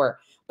front door.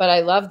 But I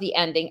love the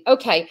ending.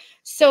 Okay.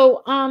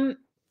 So,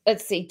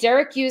 let's see.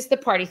 Derek used the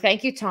party.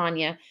 Thank you,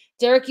 Tanya.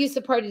 Derek used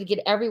the party to get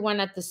everyone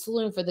at the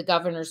saloon for the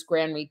governor's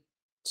grand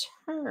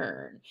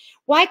return.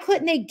 Why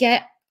couldn't they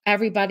get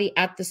everybody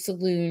at the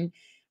saloon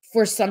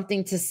for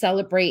something to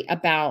celebrate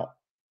about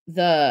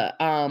the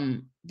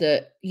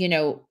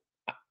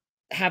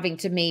having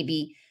to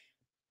maybe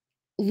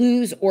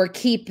lose or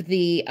keep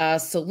the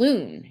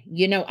saloon?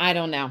 I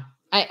don't know.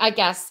 I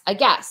guess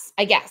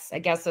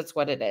that's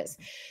what it is.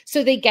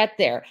 So they get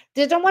there.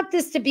 They don't want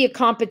this to be a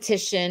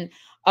competition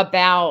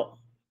about,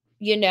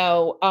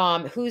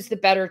 who's the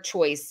better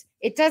choice.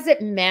 It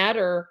doesn't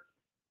matter,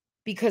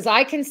 because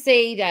I can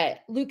say that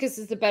Lucas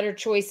is the better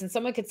choice, and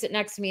someone could sit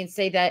next to me and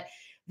say that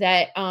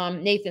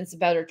Nathan's a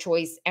better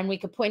choice, and we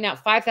could point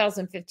out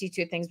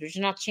 5,052 things, but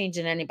you're not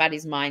changing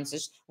anybody's minds.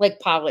 Just like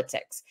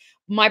politics.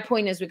 My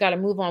point is, we got to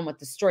move on with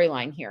the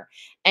storyline here.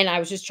 And I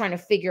was just trying to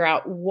figure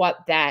out what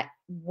that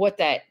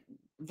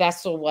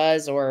vessel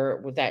was, or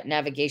what that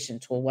navigation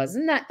tool was.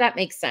 And that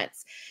makes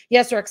sense.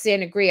 Yes,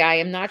 Roxanne, agree. I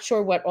am not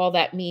sure what all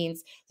that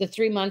means. The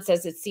 3 months,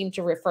 as it seemed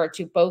to refer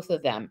to both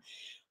of them.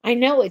 I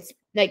know it's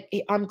like,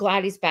 I'm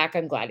glad he's back.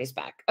 I'm glad he's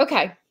back.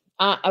 Okay.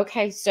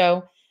 Okay.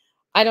 So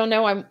I don't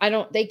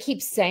know. They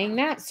keep saying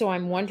that. So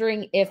I'm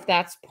wondering if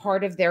that's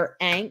part of their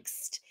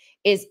angst.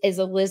 Is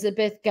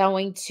Elizabeth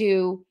going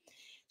to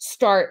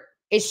start?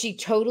 Is she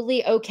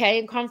totally okay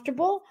and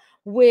comfortable?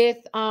 with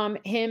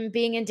him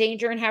being in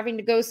danger and having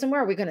to go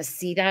somewhere? Are we going to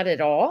see that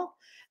at all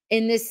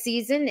in this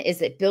season?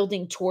 Is it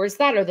building towards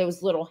that? Are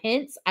those little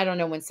hints? I don't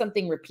know. When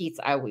something repeats,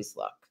 I always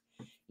look.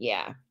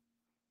 Yeah.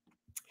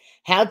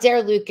 How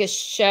dare Lucas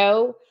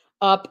show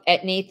up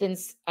at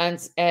Nathan's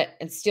and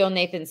steal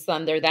Nathan's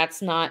thunder?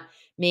 That's not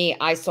me.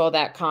 I saw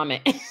that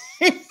comment.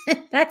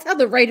 That's how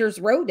the writers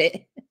wrote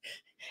it.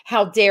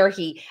 How dare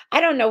he?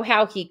 I don't know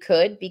how he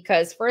could,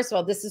 because first of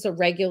all, this is a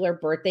regular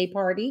birthday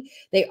party.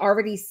 They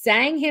already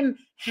sang him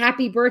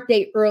happy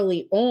birthday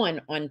early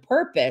on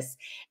purpose.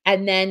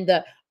 And then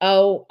there,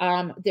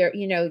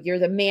 you're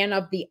the man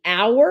of the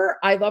hour.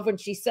 I love when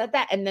she said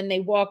that. And then they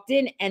walked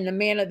in and the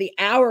man of the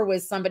hour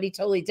was somebody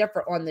totally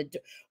different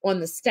on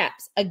the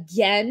steps.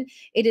 Again,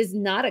 it is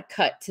not a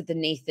cut to the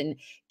Nathan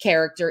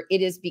character.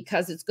 It is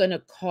because it's going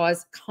to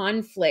cause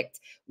conflict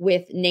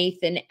with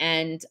Nathan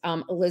and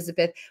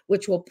Elizabeth,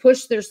 which will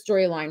push their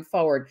storyline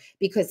forward,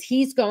 because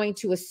he's going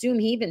to assume,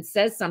 he even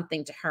says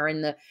something to her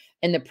in the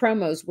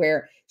promos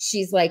where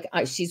she's like,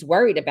 she's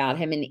worried about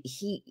him. And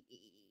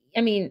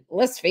I mean,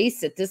 let's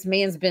face it, this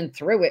man's been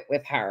through it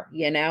with her,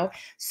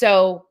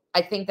 So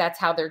I think that's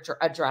how they're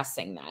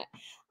addressing that.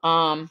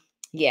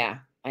 Yeah,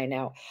 I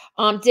know.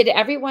 Did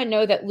everyone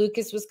know that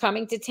Lucas was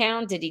coming to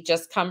town? Did he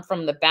just come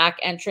from the back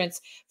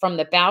entrance from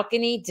the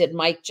balcony? Did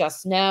Mike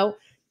just know?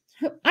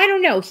 I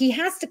don't know. He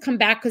has to come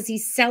back because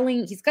he's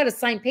got to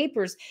sign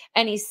papers,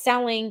 and he's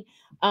selling,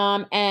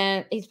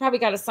 and he's probably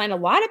got to sign a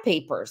lot of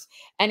papers,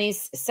 and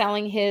he's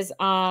selling his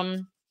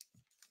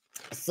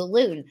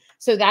saloon.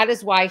 So that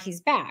is why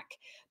he's back.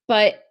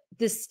 But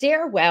the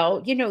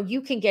stairwell,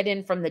 you can get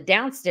in from the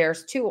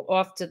downstairs too,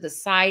 off to the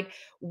side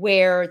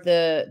where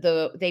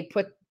they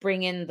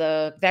bring in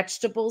the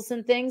vegetables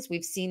and things.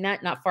 We've seen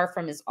that not far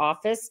from his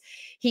office.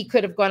 He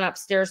could have gone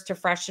upstairs to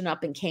freshen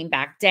up and came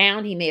back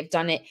down. He may have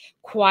done it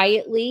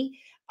quietly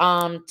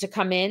to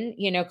come in,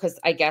 because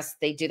I guess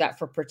they do that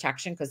for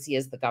protection because he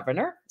is the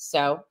governor.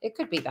 So it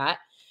could be that.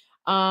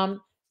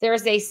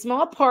 There's a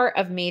small part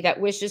of me that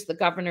wishes the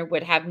governor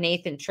would have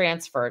Nathan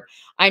transferred.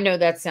 I know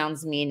that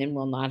sounds mean and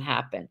will not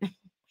happen.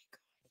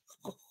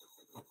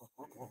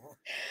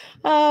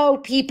 Oh,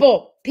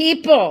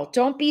 people,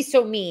 don't be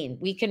so mean.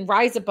 We can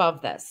rise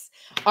above this.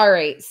 All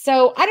right.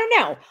 So I don't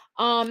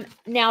know.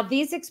 Now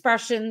these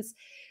expressions,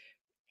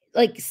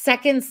 like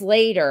seconds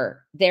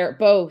later,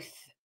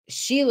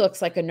 she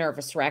looks like a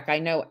nervous wreck. I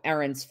know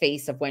Erin's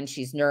face of when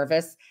she's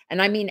nervous.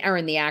 And I mean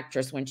Erin, the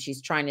actress, when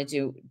she's trying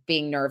to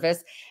being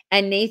nervous.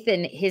 And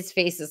Nathan, his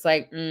face is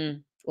like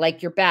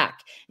you're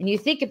back. And you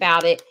think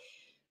about it,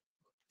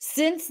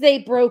 since they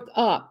broke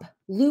up,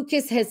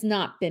 Lucas has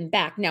not been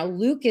back. Now,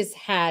 Lucas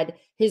had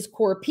his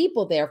core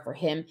people there for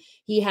him.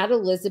 He had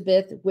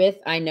Elizabeth with,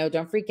 I know,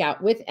 don't freak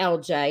out, with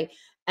LJ,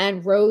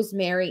 and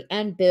Rosemary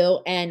and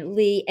Bill and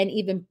Lee and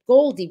even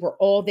Goldie were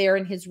all there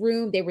in his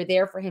room. They were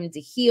there for him to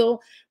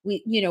heal.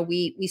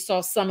 We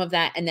saw some of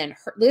that and then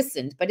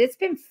listened, but it's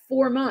been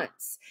 4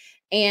 months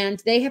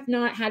and they have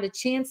not had a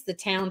chance, the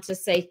town, to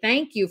say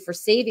thank you for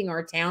saving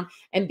our town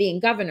and being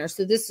governor.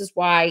 So this is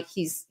why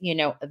he's,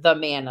 the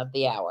man of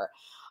the hour.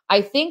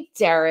 I think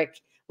Derek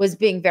was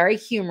being very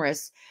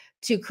humorous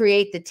to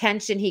create the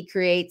tension. He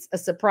creates a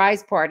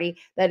surprise party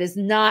that is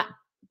not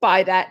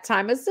by that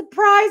time a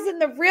surprise,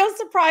 and the real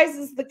surprise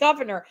is the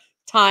governor.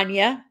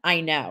 Tanya,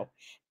 I know.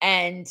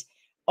 And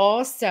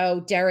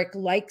also, Derek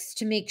likes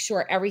to make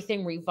sure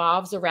everything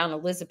revolves around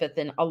Elizabeth,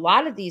 and a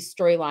lot of these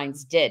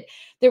storylines did.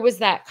 There was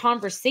that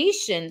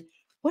conversation.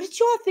 What did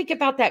you all think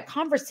about that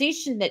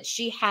conversation that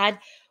she had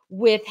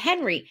with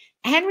Henry?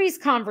 Henry's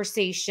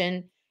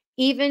conversation,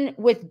 even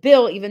with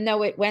Bill, even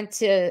though it went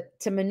to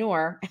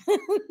manure,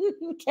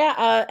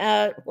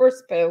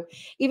 horse poo,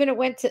 even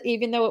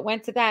though it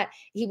went to that,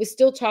 he was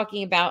still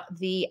talking about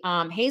the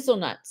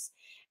hazelnuts.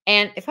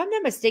 And if I'm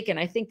not mistaken,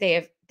 I think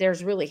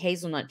there's really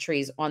hazelnut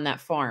trees on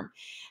that farm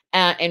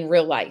in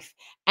real life.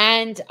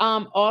 And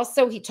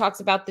also he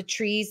talks about the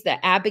trees that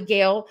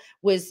Abigail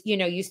was,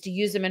 used to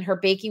use them in her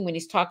baking when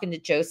he's talking to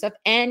Joseph.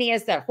 And he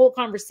has that whole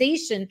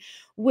conversation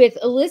with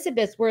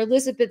Elizabeth where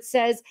Elizabeth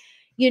says,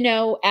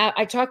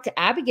 I talked to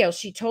Abigail.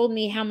 She told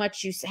me how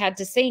much you had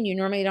to say, and you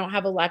normally don't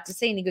have a lot to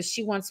say. And he goes,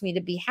 she wants me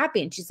to be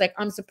happy. And she's like,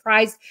 I'm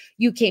surprised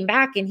you came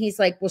back. And he's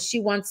like, well, she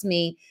wants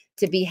me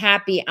to be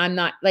happy. I'm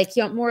not, like,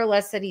 he more or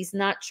less said he's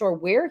not sure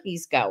where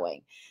he's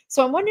going.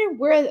 So I'm wondering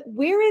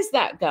where is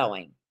that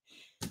going?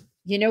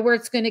 You know where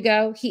it's going to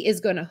go? He is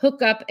going to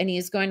hook up and he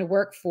is going to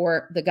work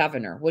for the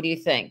governor. What do you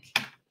think?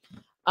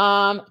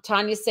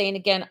 Tanya's saying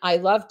again, I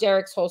love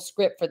Derek's whole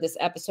script for this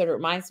episode. It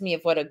reminds me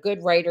of what a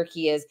good writer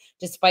he is,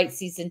 despite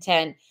season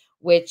 10,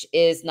 which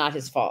is not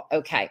his fault.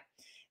 Okay.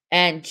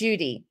 And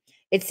Judy,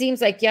 it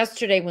seems like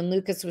yesterday when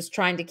Lucas was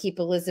trying to keep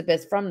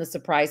Elizabeth from the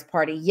surprise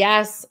party.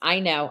 Yes, I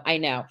know.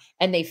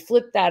 And they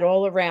flipped that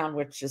all around,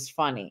 which is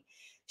funny.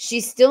 She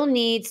still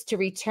needs to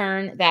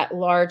return that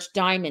large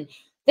diamond.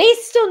 They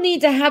still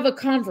need to have a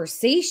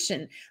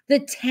conversation.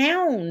 The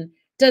town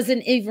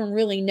doesn't even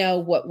really know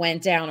what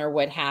went down or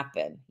what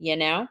happened,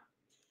 Yeah.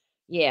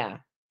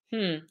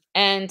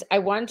 And I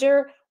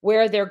wonder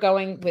where they're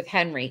going with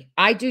Henry.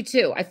 I do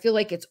too. I feel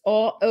like it's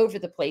all over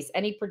the place.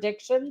 Any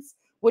predictions?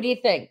 What do you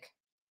think?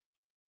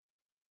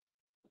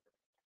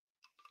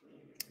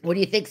 What do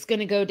you think's going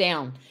to go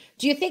down?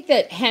 Do you think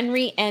that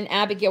Henry and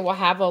Abigail will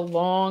have a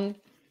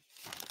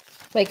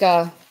like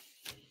a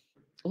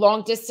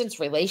long distance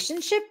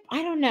relationship?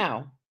 I don't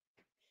know.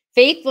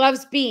 Faith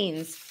loves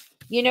beans.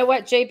 You know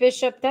what, Jay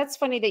Bishop? That's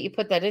funny that you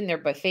put that in there,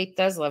 but Faith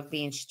does love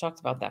beans. She talked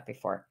about that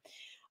before.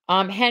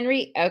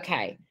 Henry,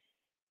 okay.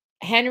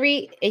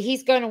 Henry,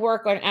 he's going to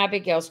work on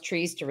Abigail's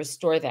trees to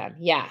restore them.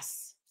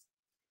 Yes.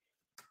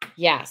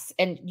 Yes.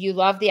 And you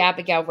love the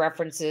Abigail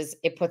references.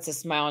 It puts a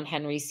smile on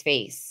Henry's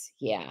face.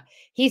 Yeah.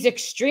 He's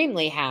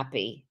extremely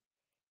happy.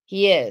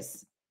 He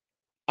is.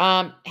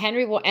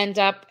 Henry will end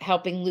up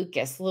helping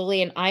Lucas.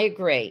 Lillian, I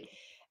agree.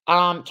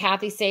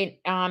 Kathy saying,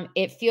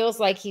 it feels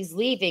like he's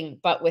leaving,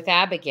 but with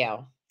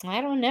Abigail.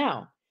 I don't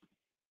know.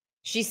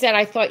 She said,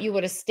 I thought you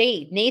would have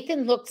stayed.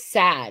 Nathan looked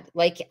sad.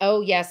 Like,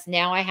 oh, yes,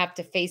 now I have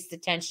to face the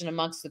tension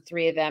amongst the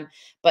three of them,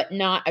 but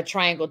not a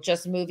triangle,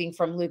 just moving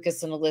from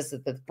Lucas and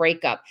Elizabeth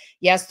breakup.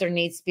 Yes, there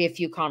needs to be a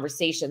few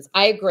conversations.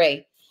 I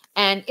agree.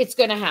 And it's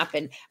going to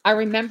happen. I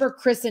remember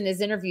Chris in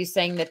his interview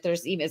saying that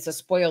there's even, it's a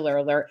spoiler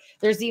alert,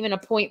 there's even a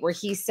point where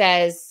he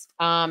says,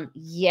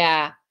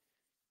 yeah,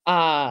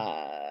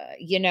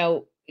 you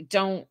know,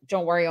 don't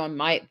worry on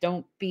my,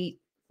 don't be,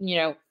 you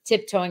know,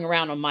 tiptoeing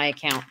around on my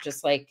account.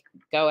 Just like,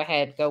 go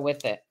ahead, go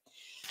with it.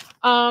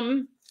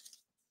 Hold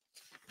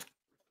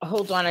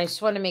on. I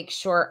just want to make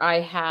sure I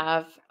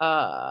have,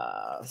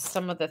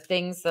 some of the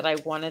things that I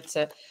wanted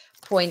to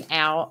point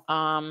out.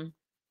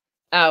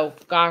 Oh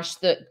gosh,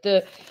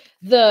 the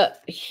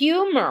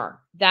humor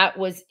that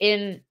was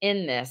in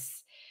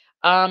this,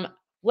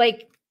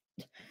 like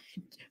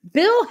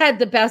Bill had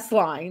the best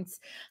lines.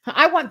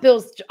 I want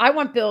Bill's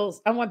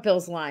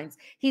lines.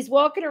 He's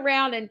walking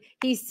around and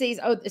he sees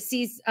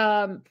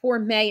poor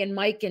May and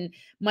Mike,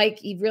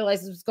 he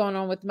realizes what's going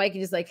on with Mike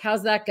and he's like,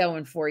 how's that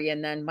going for you?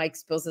 And then Mike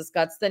spills his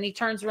guts. Then he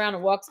turns around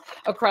and walks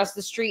across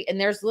the street and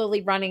there's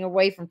Lily running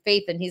away from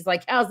Faith and he's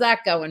like, how's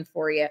that going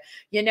for you?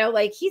 You know,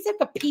 like he's like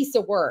a piece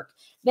of work.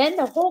 Then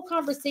the whole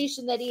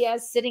conversation that he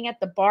has sitting at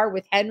the bar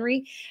with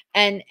Henry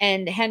and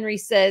Henry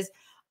says,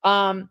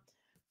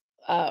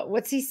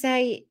 what's he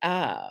say?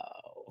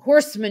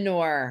 Horse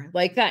manure,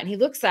 like that. And he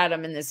looks at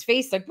him in his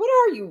face, like, what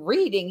are you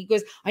reading? He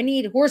goes, I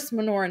need horse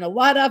manure and a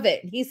lot of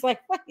it. And he's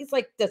like, what? He's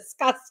like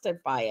disgusted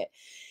by it.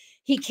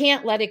 He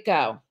can't let it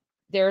go.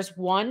 There's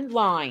one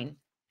line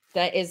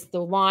that is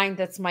the line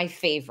that's my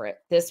favorite.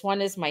 This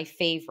one is my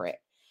favorite.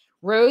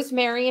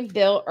 Rosemary and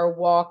Bill are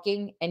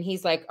walking and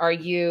he's like, are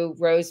you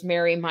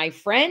Rosemary, my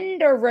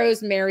friend, or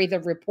Rosemary, the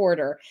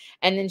reporter?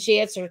 And then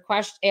she asks a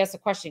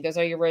question. He goes,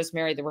 are you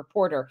Rosemary, the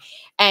reporter?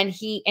 And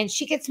she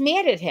gets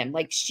mad at him.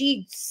 Like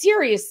she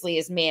seriously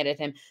is mad at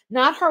him,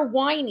 not her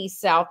whiny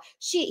self.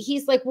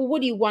 He's like, well,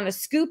 what do you want, a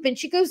scoop? And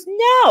she goes,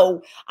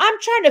 no, I'm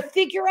trying to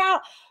figure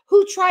out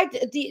who tried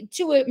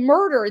to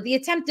murder, the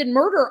attempted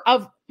murder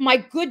of my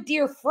good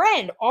dear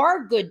friend,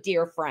 our good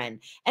dear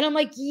friend. And I'm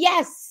like,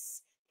 yes.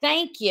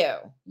 Thank you.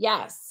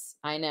 Yes,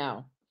 I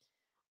know.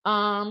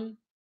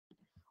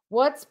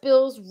 What's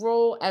Bill's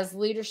role as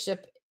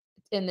leadership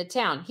in the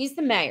town? He's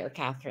the mayor,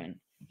 Catherine.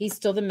 He's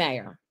still the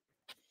mayor.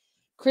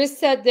 Chris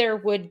said that there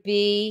would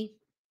be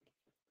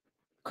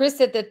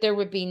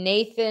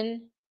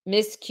Nathan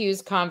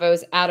miscues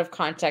convos out of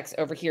context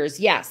overhears.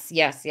 Yes.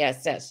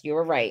 You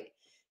were right.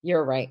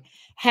 You're right.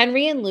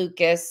 Henry and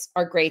Lucas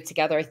are great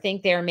together. I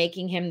think they're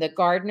making him the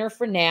gardener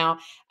for now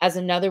as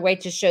another way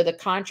to show the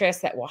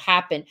contrast that will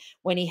happen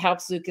when he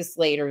helps Lucas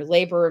later,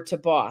 laborer to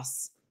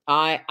boss.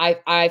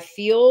 I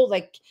feel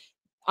like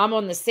I'm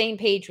on the same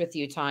page with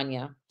you,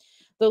 Tanya.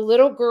 The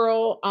little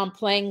girl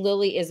playing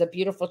Lily is a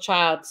beautiful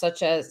child,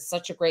 such a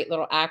great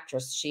little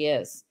actress. She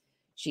is.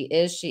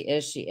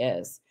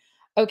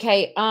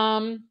 Okay.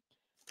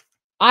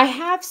 I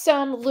have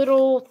some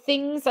little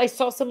things. I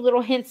saw some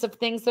little hints of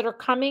things that are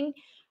coming.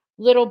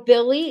 Little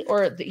Billy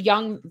or the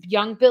young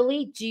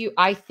Billy.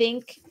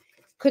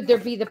 Could there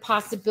be the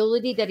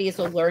possibility that he has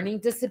a learning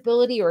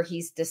disability or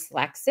he's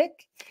dyslexic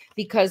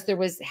because there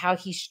was how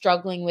he's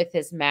struggling with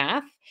his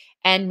math?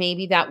 And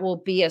maybe that will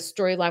be a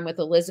storyline with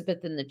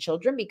Elizabeth and the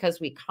children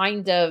because we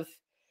kind of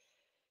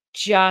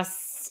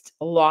just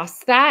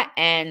lost that.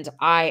 And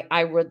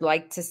I would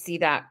like to see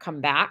that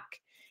come back.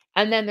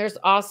 And then there's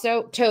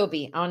also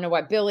Toby. I don't know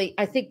what Billy,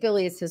 I think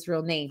Billy is his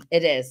real name.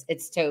 It is.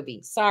 It's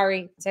Toby.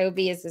 Sorry.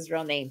 Toby is his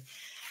real name.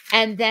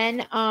 And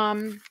then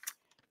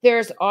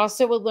there's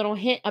also a little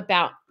hint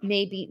about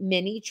maybe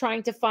Minnie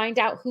trying to find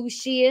out who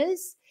she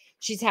is.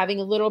 She's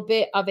having a little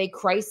bit of a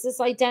crisis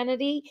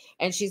identity.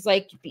 And she's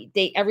like,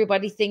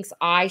 everybody thinks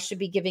I should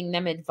be giving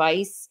them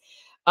advice.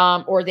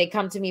 Or they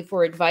come to me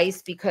for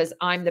advice because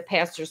I'm the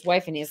pastor's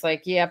wife. And he's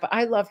like, yeah, but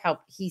I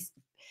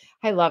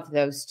love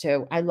those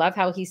two. I love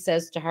how he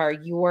says to her,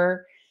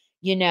 you're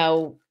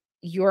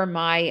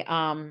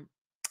my,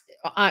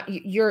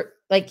 you're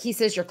like, he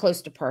says, you're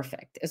close to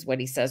perfect is what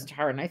he says to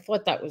her. And I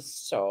thought that was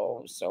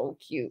so, so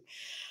cute.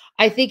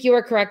 I think you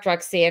are correct,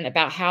 Roxanne,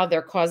 about how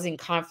they're causing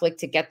conflict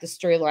to get the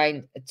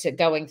storyline to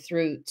going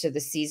through to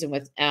the season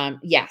with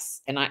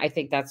yes, and I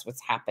think that's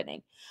what's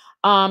happening.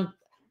 Um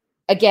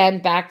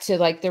Again, back to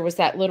like there was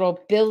that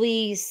little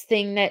Billy's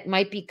thing that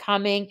might be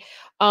coming.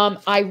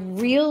 I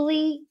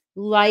really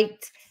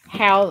liked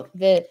how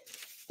the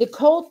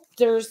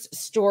Coulter's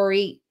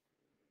story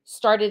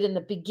started in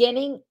the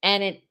beginning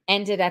and it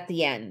ended at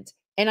the end.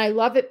 And I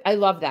love it. I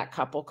love that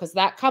couple because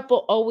that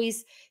couple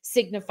always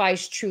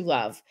signifies true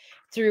love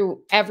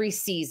through every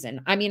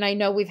season. I mean, I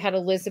know we've had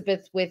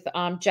Elizabeth with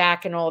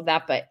Jack and all of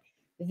that, but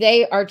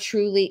they are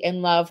truly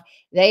in love.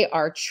 They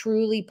are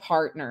truly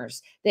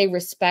partners. They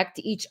respect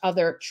each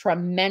other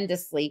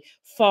tremendously,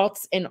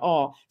 faults and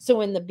all.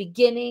 So in the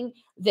beginning,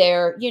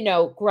 they're,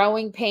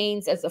 growing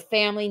pains as a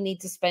family,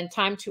 need to spend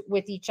time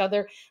with each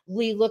other.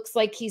 Lee looks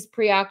like he's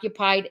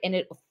preoccupied, and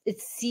it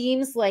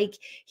seems like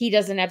he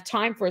doesn't have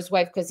time for his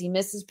wife because he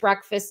misses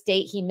breakfast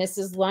date, he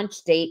misses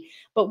lunch date.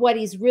 But what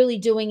he's really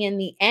doing in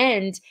the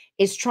end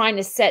is trying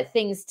to set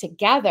things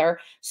together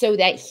so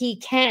that he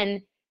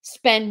can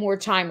spend more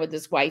time with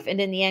his wife. And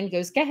in the end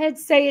goes, go ahead,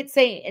 say it.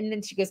 And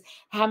then she goes,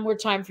 have more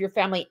time for your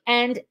family.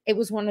 And it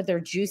was one of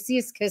their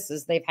juiciest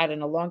kisses they've had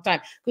in a long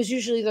time. Because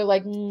usually they're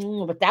like,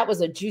 but that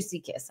was a juicy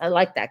kiss. I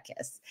like that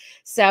kiss.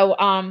 So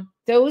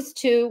those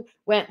two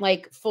went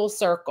like full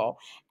circle.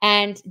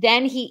 And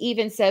then he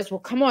even says, well,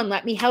 come on,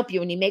 let me help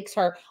you. And he makes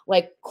her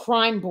like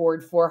crime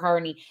board for her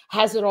and he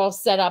has it all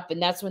set up.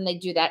 And that's when they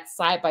do that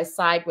side by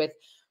side with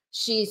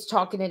she's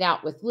talking it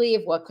out with Lee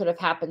of what could have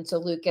happened to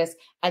Lucas.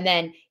 And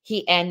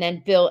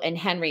then Bill and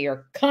Henry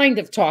are kind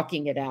of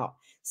talking it out.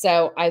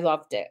 So I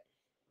loved it.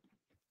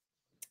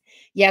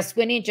 Yes,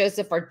 Winnie and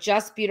Joseph are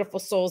just beautiful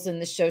souls in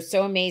the show.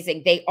 So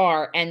amazing. They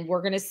are. And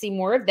we're going to see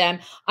more of them.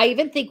 I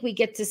even think we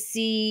get to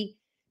see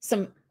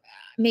some,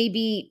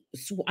 maybe,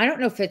 I don't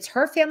know if it's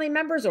her family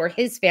members or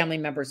his family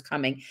members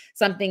coming.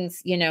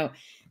 Something's,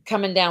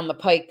 coming down the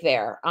pike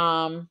there.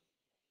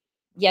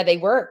 Yeah, they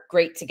were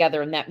great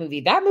together in that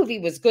movie. That movie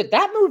was good.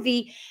 That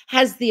movie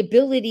has the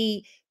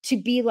ability to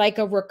be like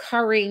a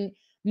recurring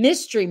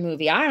mystery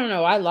movie. I don't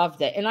know. I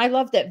loved it. And I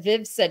love that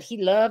Viv said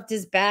he loved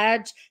his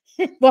badge,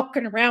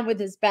 walking around with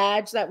his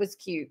badge. That was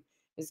cute.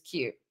 It was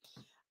cute.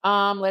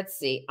 Let's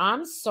see.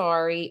 I'm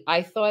sorry.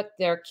 I thought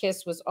their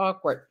kiss was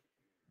awkward.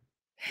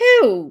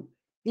 Who?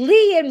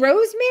 Lee and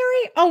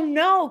Rosemary? Oh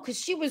no, because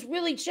she was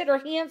really shit her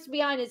hands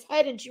behind his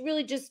head, and she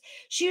usually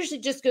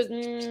just goes,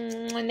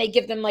 and they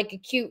give them like a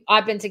cute,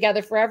 I've been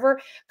together forever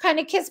kind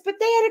of kiss, but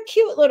they had a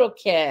cute little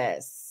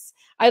kiss.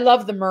 I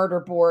love the murder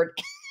board.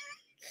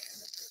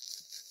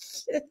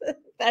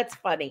 That's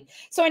funny.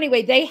 So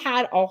anyway, they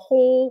had a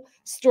whole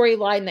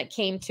storyline that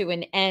came to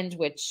an end,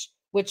 which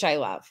I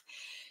love.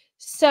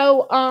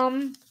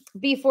 So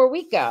before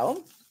we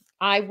go,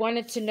 I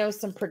wanted to know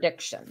some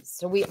predictions.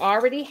 So we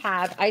already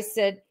have, I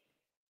said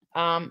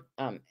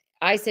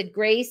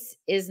Grace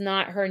is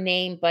not her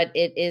name, but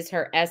it is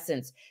her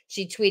essence.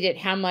 She tweeted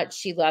how much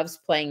she loves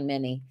playing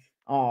Minnie.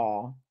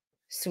 Oh,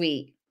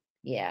 sweet.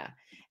 Yeah.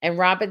 And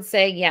Robin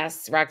saying,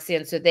 yes,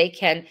 Roxanne, so they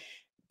can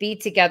be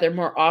together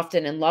more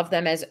often and love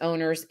them as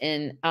owners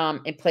in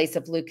place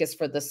of Lucas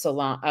for the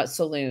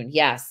saloon.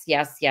 Yes,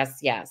 yes, yes,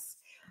 yes.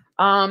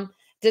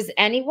 Does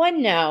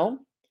anyone know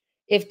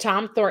if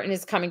Tom Thornton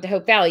is coming to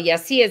Hope Valley?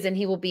 Yes, he is. And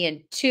he will be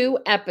in 2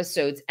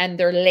 episodes and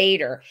they're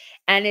later.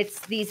 And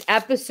these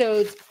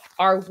episodes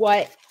are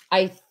what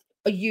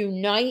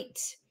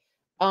unite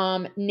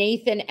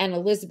Nathan and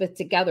Elizabeth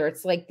together.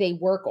 It's like they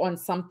work on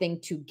something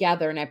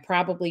together, and I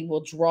probably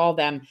will draw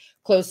them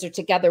closer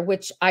together,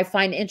 which I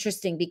find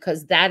interesting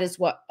because that is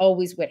what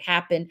always would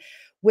happen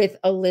with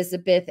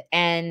Elizabeth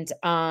and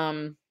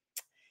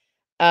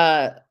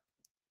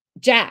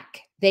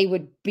Jack.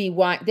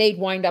 They'd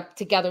wind up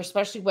together,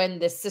 especially when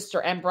the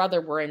sister and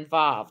brother were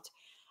involved.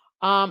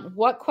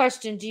 What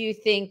question do you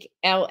think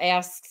L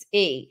asks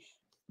E?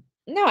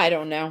 No, I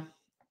don't know.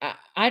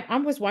 I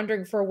was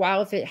wondering for a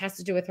while if it has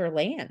to do with her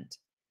land.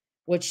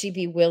 Would she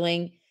be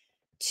willing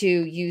to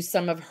use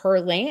some of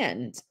her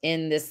land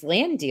in this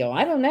land deal?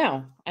 I don't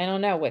know. I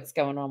don't know what's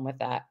going on with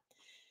that.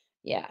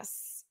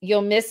 Yes.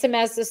 You'll miss him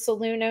as the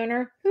saloon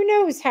owner. Who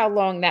knows how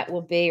long that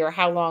will be or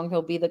how long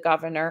he'll be the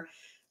governor.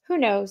 Who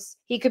knows?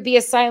 He could be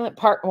a silent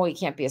partner. Well, he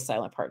can't be a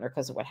silent partner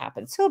because of what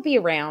happens. He'll be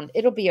around.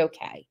 It'll be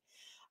okay.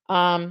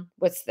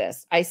 What's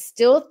this? I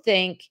still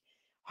think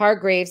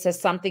Hargraves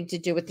has something to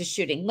do with the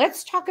shooting.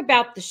 Let's talk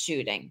about the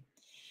shooting.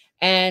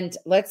 And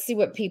let's see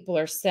what people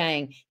are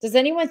saying. Does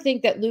anyone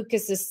think that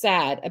Lucas is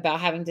sad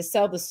about having to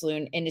sell the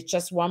saloon and it's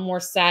just one more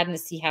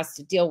sadness he has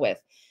to deal with?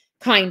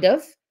 Kind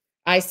of.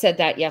 I said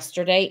that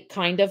yesterday.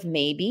 Kind of,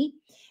 maybe.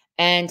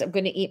 And I'm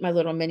going to eat my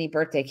little mini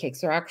birthday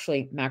cakes. They're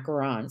actually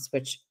macarons,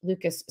 which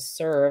Lucas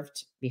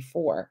served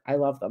before. I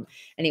love them.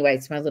 Anyway,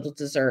 it's my little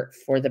dessert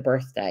for the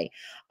birthday.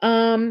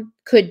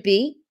 Could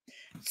be.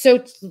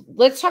 So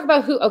let's talk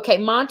about who. Okay,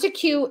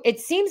 Montague. It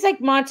seems like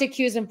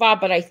Montague's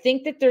involved, but I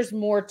think that there's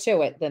more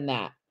to it than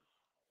that.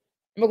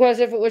 Because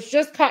if it was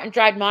just cut and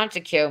dried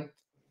Montague,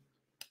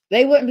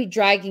 they wouldn't be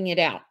dragging it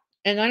out.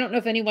 And I don't know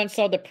if anyone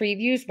saw the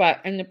previews, but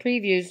in the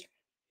previews,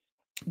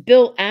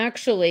 Bill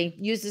actually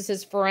uses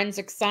his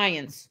forensic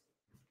science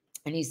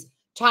and he's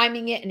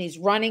timing it and he's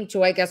running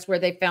to, I guess, where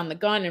they found the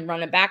gun and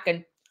running back.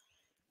 And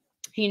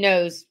he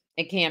knows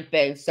it can't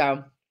be.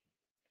 So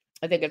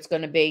I think it's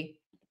going to be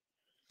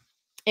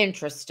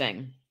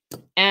interesting.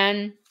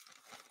 And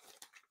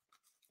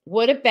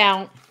what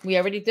about, we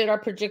already did our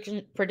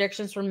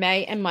predictions for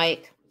May and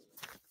Mike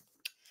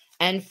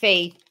and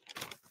Faith,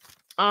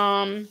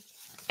 and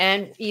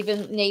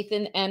even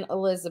Nathan and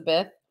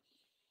Elizabeth,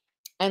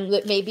 and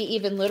maybe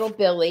even little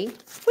Billy.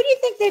 What do you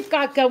think they've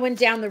got going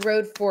down the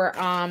road for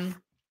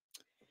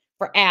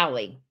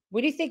Allie?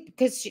 What do you think?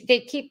 Because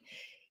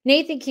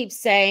Nathan keeps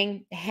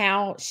saying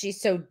how she's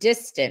so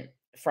distant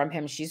from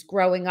him. She's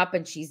growing up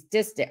and she's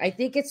distant. I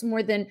think it's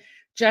more than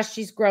just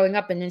she's growing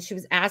up. And then she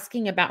was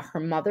asking about her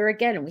mother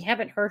again. And we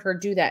haven't heard her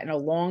do that in a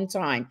long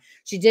time.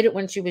 She did it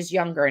when she was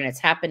younger and it's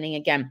happening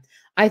again.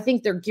 I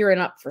think they're gearing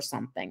up for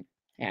something.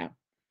 Yeah.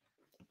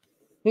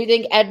 You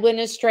think Edwin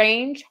is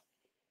strange?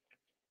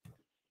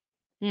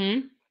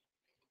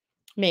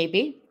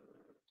 Maybe.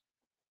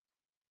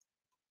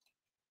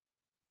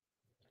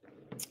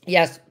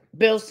 Yes.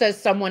 Bill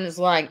says someone is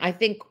lying. I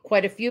think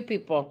quite a few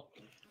people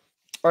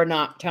are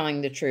not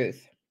telling the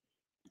truth.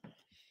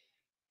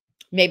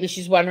 Maybe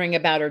she's wondering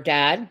about her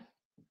dad.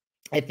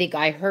 I think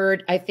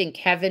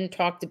Kevin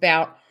talked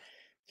about,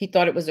 he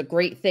thought it was a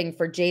great thing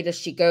for Jada.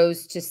 She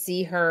goes to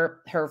see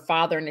her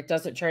father and it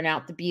doesn't turn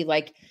out to be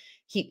like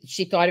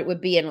she thought it would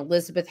be, and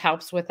Elizabeth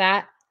helps with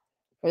that.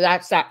 Or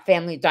that's that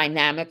family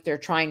dynamic they're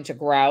trying to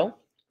grow.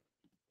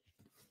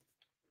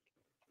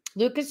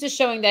 Lucas is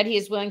showing that he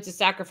is willing to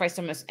sacrifice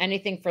almost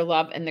anything for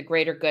love and the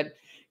greater good,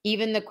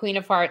 even the Queen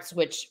of Hearts,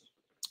 which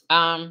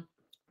brought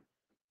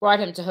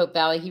him to Hope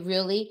Valley.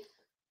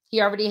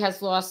 He already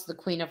has lost the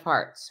Queen of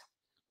Hearts.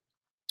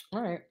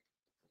 All right.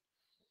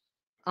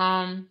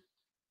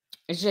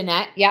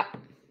 Jeanette, yep.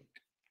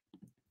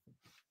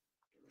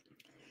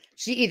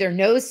 She either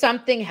knows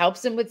something,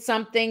 helps him with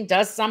something,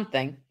 does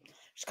something.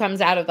 She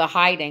comes out of the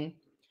hiding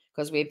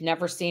because we've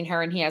never seen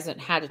her and he hasn't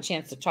had a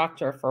chance to talk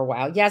to her for a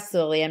while. Yes,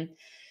 Lillian.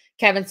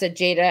 Kevin said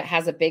Jada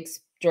has a big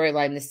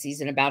storyline this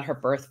season about her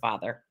birth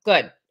father.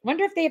 Good.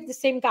 Wonder if they have the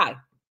same guy.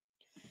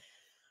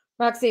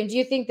 Roxanne, do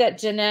you think that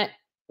Jeanette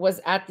was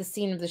at the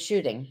scene of the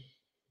shooting?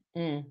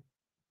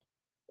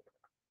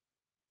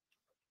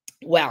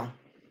 Well,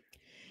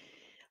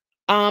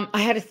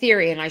 I had a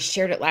theory and I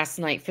shared it last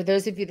night. For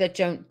those of you that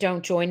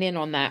don't join in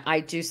on that, I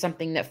do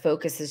something that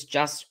focuses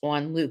just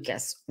on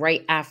Lucas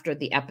right after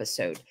the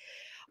episode.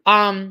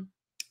 I'm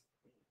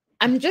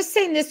just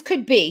saying this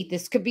could be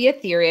a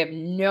theory. I have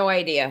no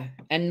idea.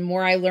 And the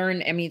more I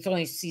learn, I mean, it's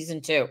only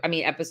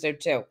episode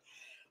 2.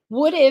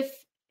 What if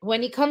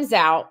when he comes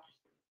out,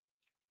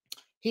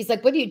 he's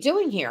like, what are you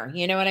doing here?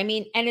 You know what I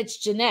mean? And it's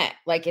Jeanette,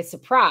 like a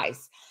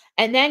surprise.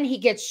 And then he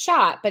gets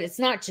shot, but it's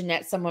not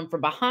Jeanette. Someone from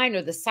behind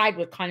or the side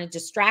would kind of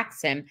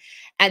distracts him.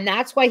 And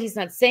that's why he's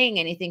not saying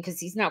anything, because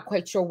he's not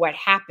quite sure what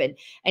happened.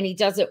 And he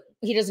doesn't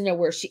know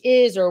where she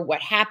is or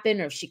what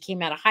happened or if she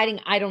came out of hiding.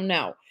 I don't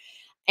know.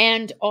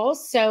 And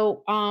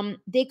also,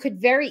 they could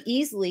very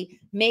easily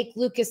make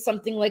Lucas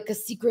something like a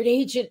secret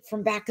agent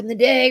from back in the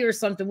day or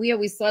something. We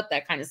always thought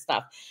that kind of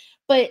stuff.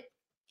 But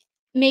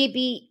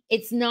maybe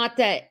it's not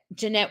that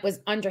Jeanette was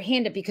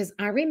underhanded, because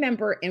I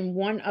remember in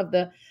one of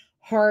the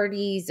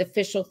Hearties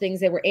official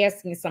things, they were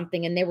asking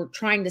something and they were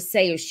trying to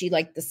say, is she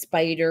like the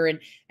spider? And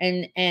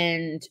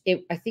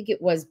I think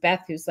it was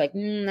Beth who's like,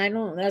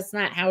 that's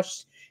not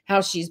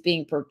how she's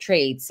being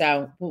portrayed.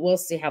 So we'll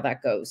see how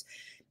that goes.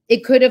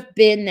 It could have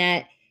been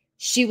that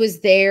she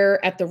was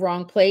there at the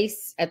wrong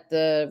place at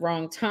the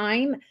wrong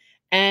time.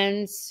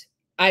 And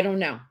I don't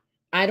know.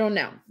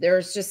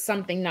 There's just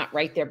something not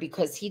right there,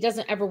 because he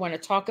doesn't ever want to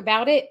talk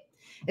about it,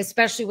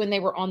 especially when they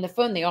were on the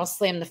phone. They all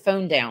slammed the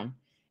phone down.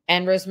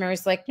 And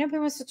Rosemary's like, nobody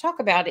wants to talk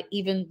about it,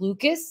 even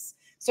Lucas.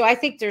 So I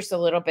think there's a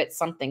little bit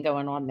something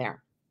going on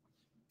there.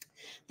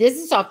 This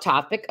is off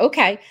topic.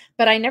 Okay.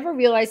 But I never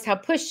realized how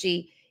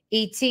pushy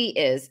E.T.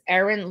 is.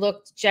 Aaron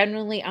looked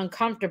genuinely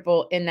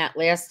uncomfortable in that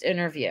last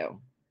interview.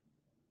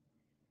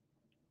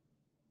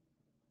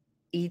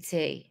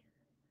 E.T.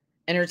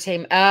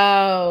 Entertainment.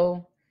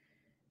 Oh,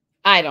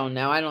 I don't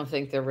know. I don't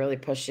think they're really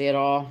pushy at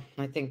all.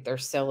 I think they're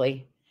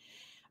silly.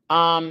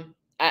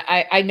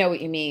 I know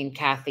what you mean,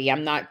 Kathy.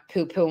 I'm not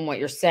poo-pooing what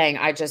you're saying.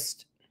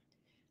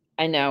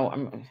 I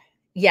know.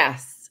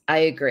 Yes, I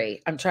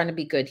agree. I'm trying to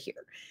be good here.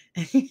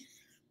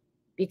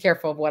 Be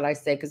careful of what I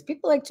say, because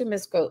people like to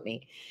misquote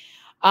me.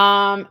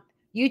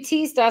 You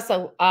teased us.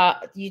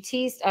 You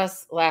teased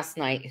us last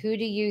night. Who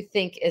do you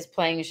think is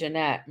playing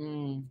Jeanette?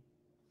 I'm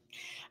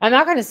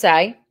not going to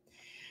say.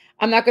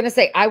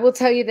 I will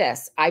tell you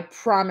this. I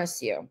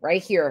promise you,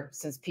 right here,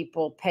 since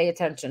people pay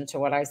attention to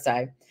what I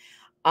say.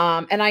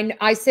 And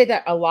I say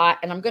that a lot,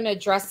 and I'm going to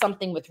address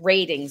something with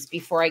ratings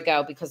before I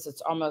go, because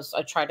it's almost,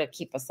 I try to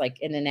keep us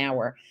like in an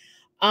hour.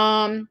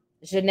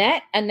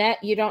 Jeanette,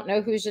 Annette, you don't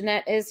know who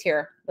Jeanette is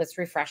here. Let's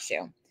refresh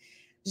you.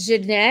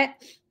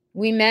 Jeanette,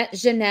 we met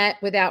Jeanette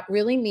without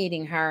really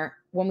meeting her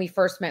when we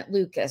first met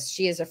Lucas.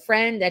 She is a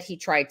friend that he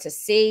tried to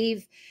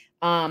save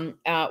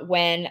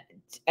when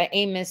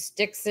Amos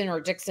Dixon or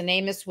Dixon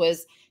Amos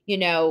was,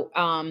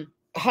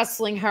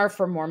 hustling her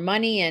for more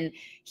money, and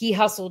he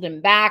hustled him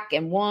back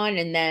and won.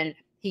 And then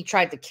he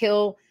tried to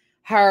kill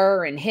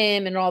her and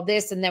him and all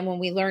this. And then when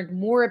we learned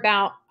more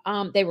about,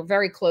 they were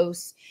very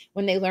close.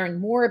 When they learned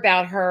more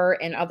about her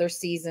in other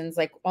seasons,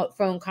 like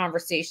phone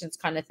conversations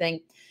kind of thing,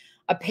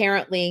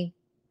 apparently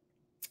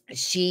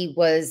she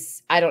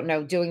was, I don't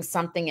know, doing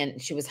something,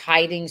 and she was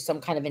hiding some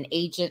kind of an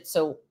agent.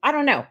 So I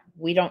don't know.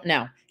 We don't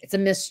know. It's a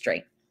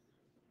mystery.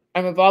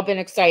 And we've all been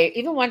excited.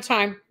 Even one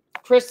time,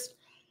 Chris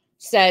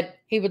said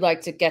he would like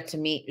to get to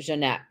meet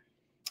Jeanette.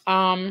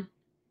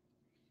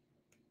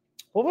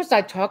 What was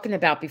I talking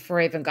about before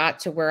I even got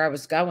to where I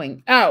was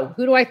going? Oh,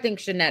 who do I think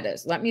Jeanette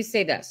is? Let me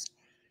say this.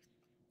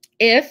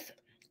 If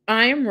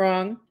I am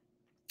wrong,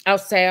 I'll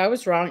say I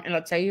was wrong, and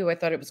I'll tell you who I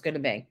thought it was going to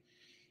be.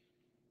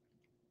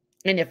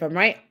 And if I'm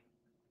right,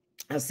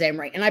 I'll say I'm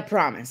right. And I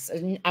promise.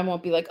 And I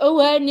won't be like,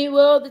 oh, I knew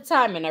all the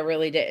time. And I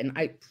really didn't.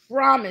 I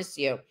promise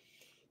you,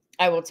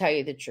 I will tell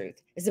you the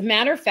truth. As a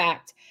matter of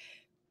fact,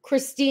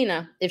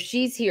 Christina, if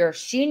she's here,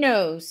 she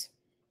knows.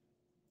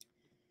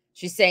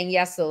 She's saying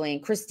yes,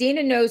 Elaine.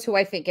 Christina knows who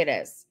I think it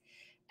is.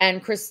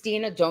 And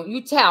Christina, don't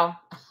you tell.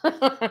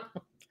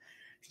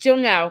 She'll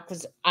know,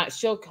 because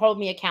she'll hold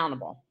me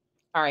accountable.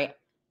 All right.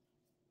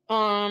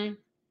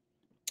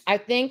 I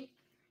think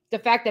the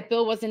fact that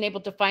Bill wasn't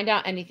able to find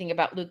out anything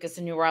about Lucas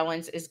in New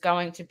Orleans is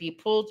going to be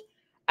pulled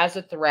as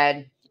a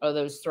thread, or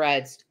those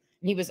threads.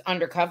 And he was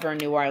undercover in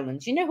New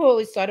Orleans. You know who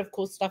always thought of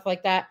cool stuff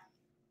like that?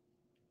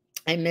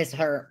 I miss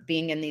her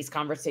being in these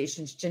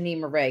conversations. Janine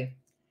Marie.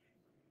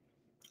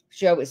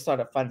 She always thought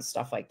of fun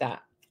stuff like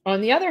that. On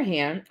the other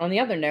hand, on the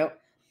other note,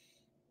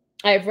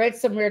 I've read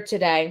somewhere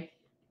today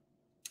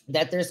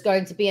that there's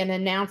going to be an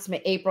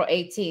announcement April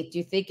 18th. Do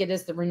you think it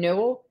is the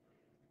renewal?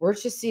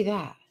 Where'd you see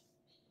that?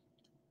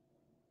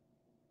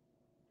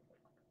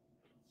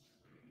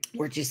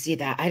 Where'd you see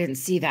that? I didn't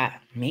see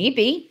that.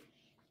 Maybe.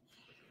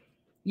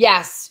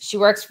 Yes, she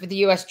works for the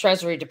U.S.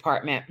 Treasury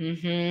Department.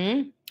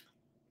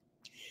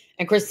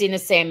 And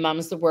Christina's saying,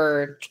 Mom's the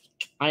word.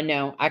 I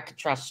know. I could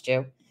trust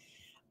you.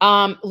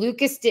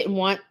 Lucas didn't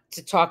want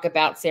to talk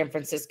about San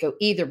Francisco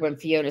either when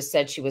Fiona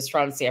said she was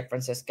from San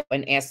Francisco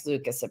and asked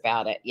Lucas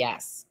about it.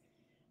 Yes.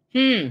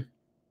 He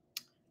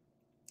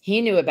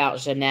knew about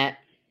Jeanette.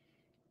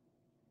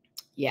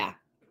 Yeah.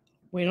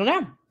 We don't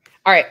know.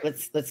 All right,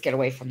 let's get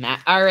away from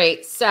that. All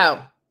right.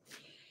 So,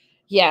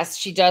 yes,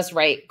 she does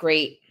write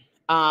great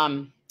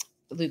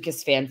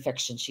Lucas fan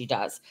fiction. She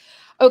does.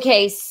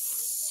 Okay,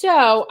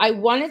 so I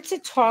wanted to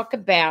talk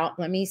about,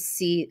 let me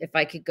see if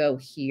I could go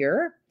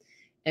here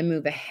and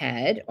move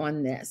ahead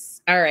on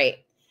this. All right.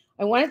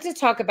 I wanted to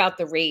talk about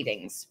the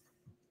ratings.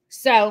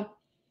 So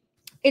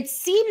it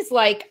seems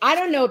like, I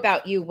don't know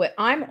about you, but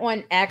I'm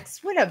on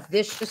X. What a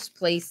vicious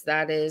place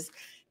that is.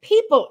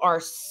 People are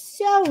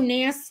so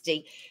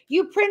nasty.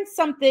 You print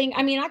something.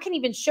 I mean, I can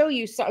even show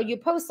you. So you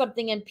post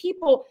something and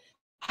people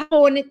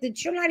on it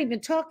that you're not even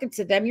talking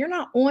to them. You're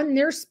not on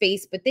their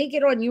space, but they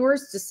get on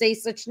yours to say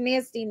such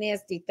nasty,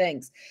 nasty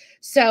things.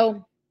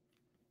 So,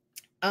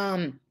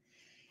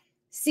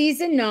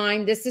 season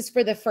 9, this is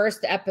for the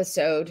first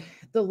episode.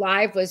 The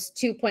live was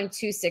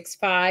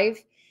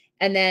 2.265.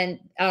 And then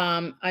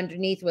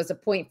underneath was a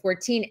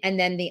 0.14. And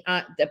then the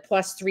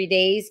plus 3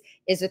 days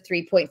is a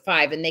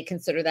 3.5. And they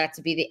consider that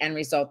to be the end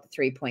result, the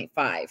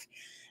 3.5.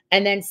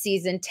 And then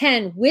season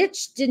 10,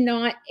 which did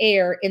not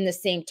air in the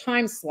same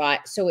time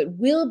slot. So it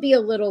will be a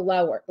little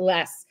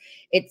less.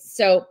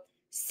 So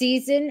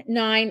season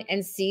 9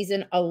 and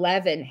season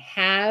 11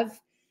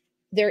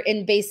 they're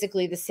in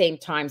basically the same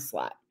time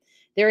slot.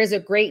 There is a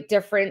great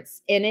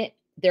difference in it.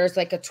 There's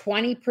like a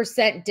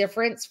 20%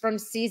 difference from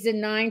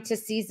season 9 to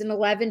season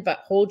 11, but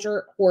hold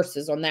your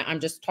horses on that. I'm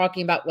just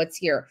talking about what's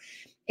here.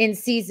 In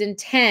season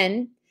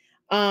 10,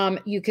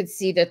 you could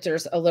see that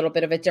there's a little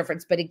bit of a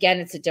difference, but again,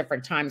 it's a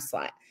different time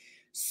slot.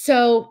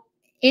 So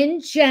in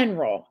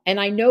general, and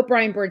I know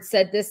Brian Bird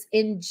said this,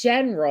 in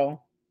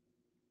general,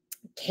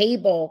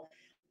 cable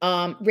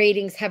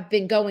ratings have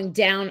been going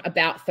down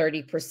about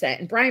 30%.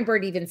 And Brian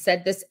Bird even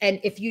said this.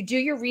 And if you do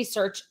your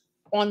research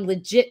on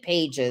legit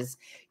pages,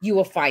 you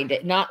will find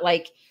it, not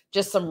like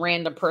just some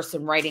random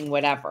person writing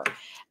whatever.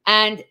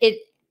 And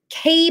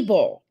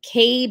cable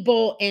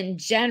in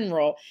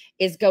general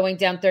is going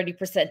down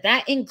 30%.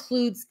 That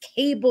includes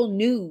cable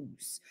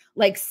news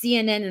like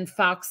CNN and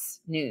Fox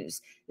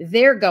News.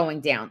 They're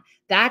going down.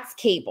 That's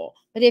cable.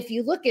 But if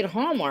you look at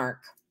Hallmark,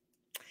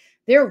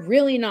 they're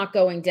really not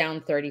going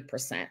down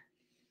 30%.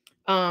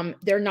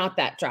 They're not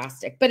that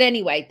drastic. But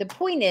anyway, the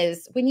point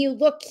is, when you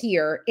look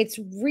here, it's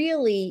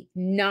really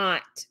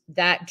not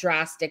that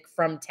drastic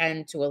from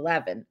 10 to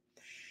 11.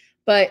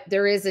 But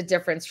there is a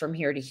difference from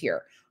here to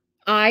here.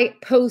 I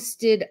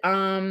posted,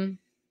 let's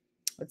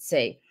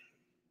see.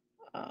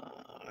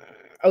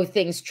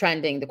 Things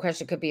trending. The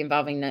question could be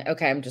involving that.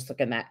 Okay, I'm just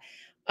looking at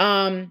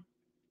that.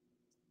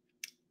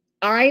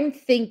 I'm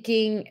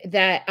thinking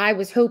that I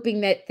was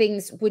hoping that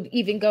things would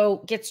even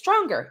get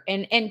stronger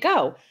and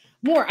go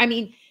more. I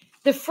mean,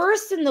 the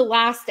first and the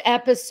last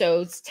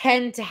episodes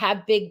tend to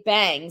have big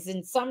bangs,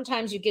 and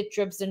sometimes you get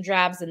dribs and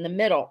drabs in the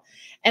middle.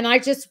 And I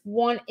just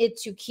want it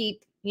to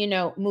keep,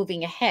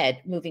 moving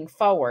ahead, moving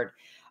forward.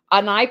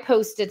 And I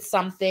posted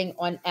something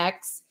on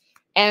X,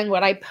 and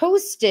what I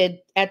posted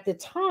at the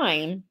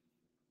time,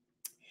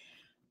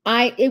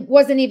 it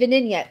wasn't even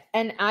in yet.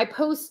 And I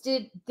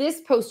posted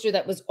this poster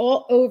that was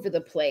all over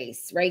the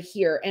place right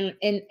here.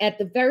 And at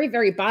the very,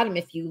 very bottom,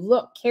 if you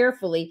look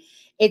carefully,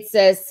 it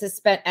says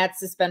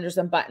suspenders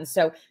and buttons.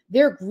 So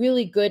they're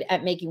really good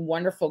at making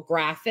wonderful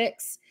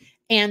graphics.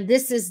 And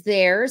this is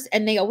theirs.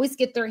 And they always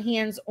get their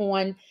hands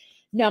on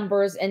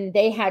numbers. And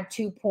they had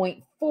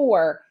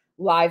 2.4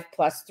 live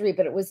plus 3,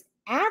 but it was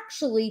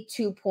actually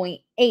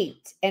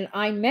 2.8. And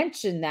I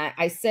mentioned that.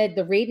 I said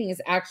the rating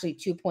is actually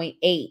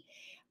 2.8.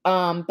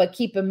 But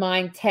keep in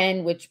mind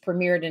 10, which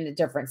premiered in a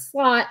different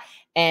slot,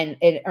 and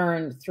it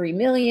earned 3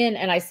 million.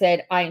 And I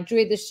said, I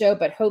enjoyed the show,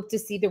 but hope to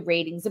see the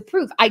ratings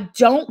improve. I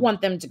don't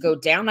want them to go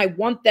down. I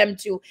want them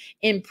to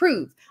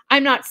improve.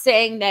 I'm not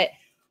saying that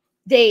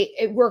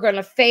we're going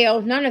to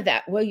fail. None of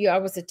that. Well, I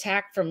was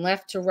attacked from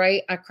left to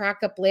right. I crack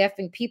up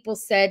laughing. People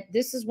said,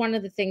 this is one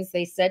of the things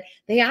they said.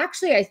 They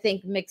actually, I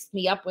think, mixed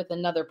me up with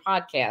another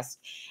podcast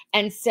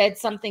and said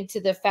something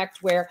to the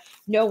effect where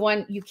no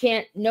one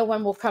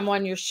will come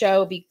on your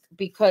show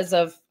because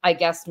of, I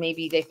guess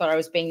maybe they thought I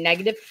was being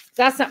negative.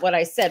 That's not what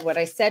I said. What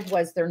I said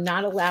was they're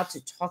not allowed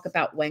to talk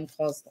about when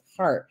calls the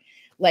heart.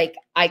 Like,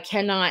 I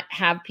cannot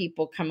have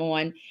people come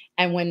on,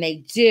 and when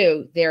they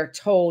do, they're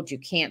told you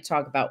can't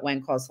talk about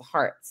when calls the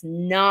heart. It's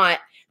not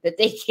that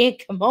they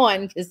can't come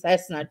on, because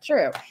that's not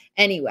true.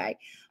 Anyway,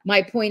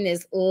 my point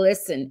is,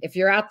 listen, if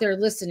you're out there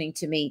listening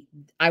to me,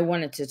 I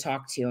wanted to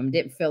talk to you. I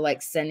didn't feel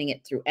like sending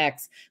it through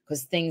X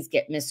because things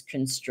get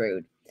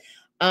misconstrued.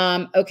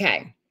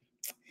 Okay.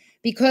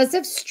 Because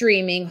of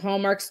streaming,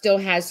 Hallmark still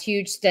has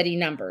huge, steady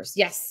numbers.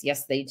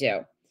 Yes, they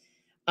do.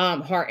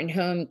 Heart and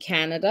Home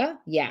Canada.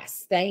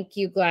 Yes. Thank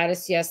you,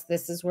 Gladys. Yes,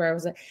 this is where I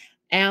was at.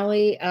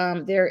 Allie,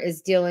 there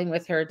is dealing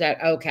with her debt.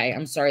 Okay.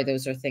 I'm sorry.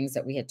 Those are things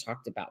that we had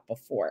talked about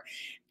before.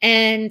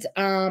 And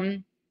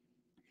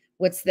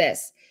what's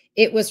this?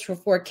 It was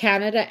for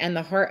Canada, and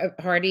the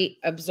Hearty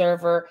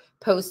Observer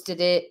posted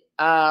it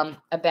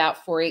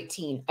about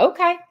 418.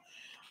 Okay.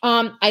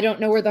 I don't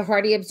know where the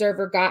Hearty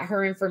Observer got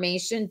her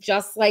information.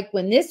 Just like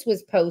when this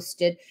was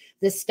posted,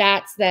 the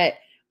stats that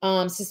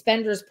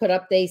Suspenders put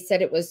up, they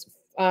said it was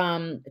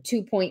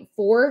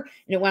 2.4, and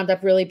it wound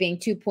up really being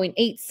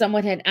 2.8.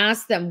 Someone had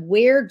asked them,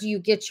 where do you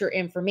get your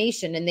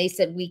information? And they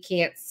said, we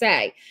can't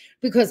say,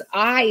 because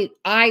I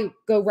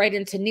go right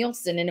into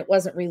Nielsen, and it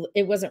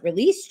wasn't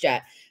released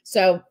yet.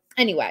 So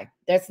anyway,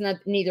 that's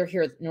neither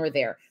here nor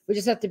there. We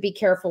just have to be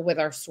careful with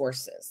our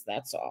sources.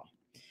 That's all.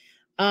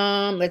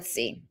 Let's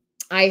see.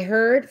 I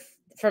heard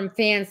from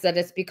fans that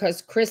it's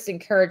because Chris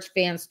encouraged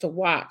fans to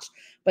watch,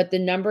 but the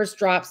numbers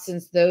dropped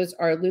since those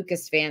are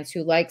Lucas fans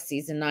who like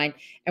season 9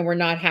 and were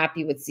not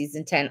happy with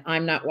season 10.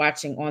 I'm not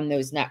watching on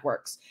those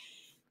networks.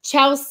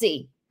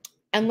 Chelsea,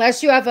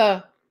 unless you have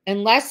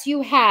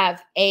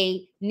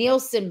a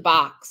Nielsen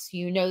box,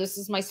 this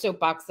is my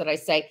soapbox that I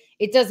say,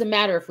 it doesn't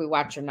matter if we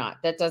watch or not.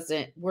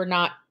 We're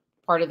not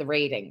part of the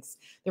ratings.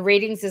 The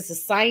ratings is a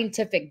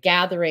scientific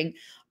gathering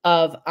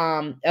of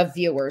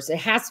viewers. It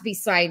has to be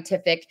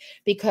scientific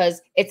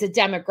because it's a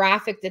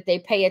demographic that they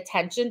pay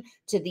attention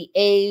to, the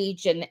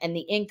age and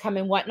the income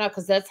and whatnot,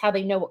 because that's how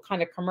they know what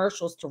kind of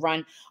commercials to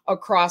run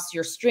across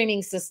your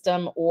streaming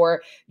system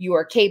or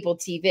your cable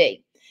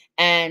TV.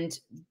 And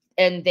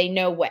they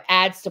know what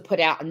ads to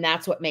put out, and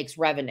that's what makes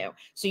revenue.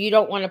 So you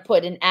don't want to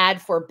put an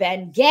ad for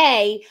Ben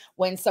Gay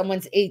when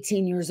someone's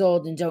 18 years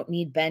old and don't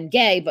need Ben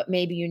Gay, but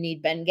maybe you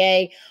need Ben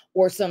Gay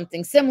or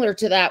something similar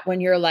to that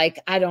when you're like,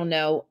 I don't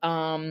know,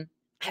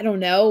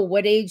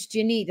 what age do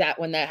you need that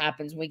when that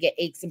happens? When we get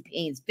aches and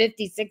pains,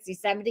 50, 60,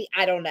 70,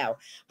 I don't know,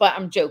 but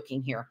I'm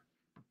joking here.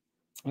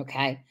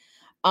 Okay.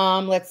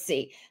 Let's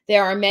see.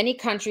 There are many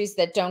countries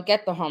that don't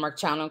get the Hallmark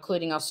Channel,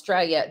 including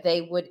Australia.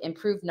 They would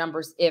improve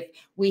numbers if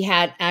we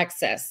had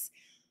access.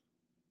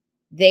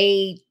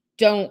 They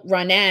don't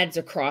run ads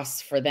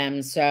across for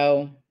them,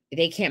 so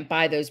they can't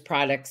buy those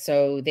products.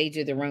 So they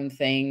do their own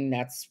thing.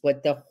 That's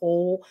what the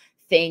whole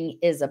thing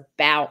is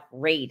about,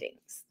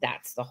 ratings.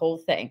 That's the whole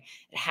thing.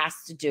 It has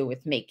to do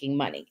with making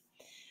money.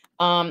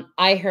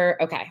 I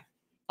heard, okay.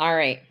 All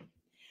right.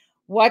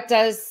 What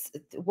does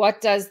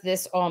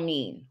this all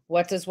mean?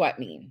 What does what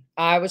mean?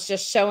 I was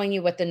just showing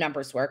you what the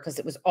numbers were because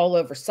it was all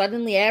over.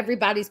 Suddenly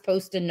everybody's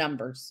posting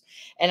numbers.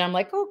 And I'm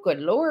like, oh,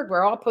 good Lord,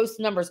 we're all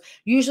posting numbers.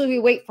 Usually we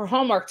wait for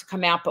Hallmark to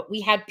come out, but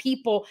we had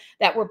people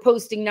that were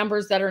posting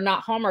numbers that are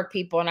not Hallmark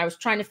people. And I was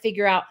trying to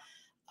figure out,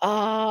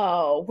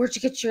 oh, where'd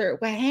you get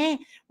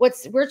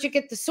where'd you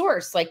get the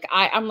source? Like,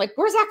 I'm like,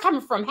 where's that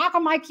coming from? How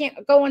come I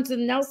can't go into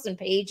the Nelson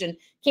page and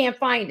can't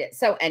find it?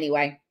 So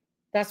anyway,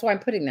 that's why I'm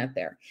putting that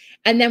there.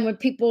 And then when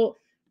people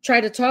try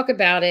to talk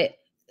about it,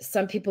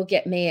 some people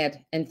get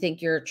mad and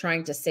think you're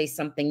trying to say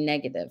something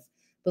negative.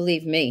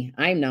 Believe me,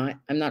 I'm not.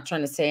 I'm not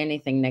trying to say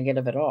anything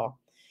negative at all.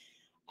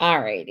 All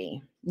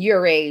righty.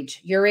 Your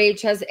age. Your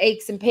age has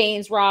aches and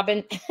pains,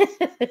 Robin.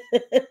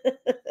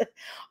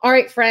 All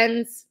right,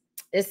 friends.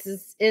 This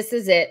is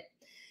it.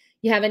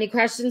 You have any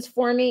questions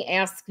for me?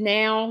 Ask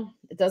now.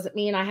 It doesn't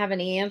mean I have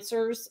any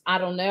answers. I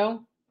don't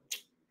know.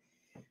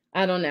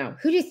 I don't know.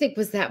 Who do you think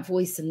was that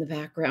voice in the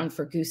background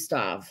for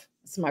Gustav?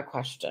 That's my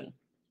question.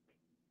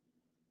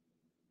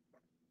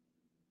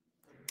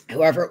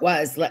 Whoever it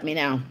was, let me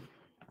know.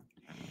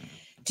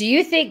 Do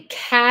you think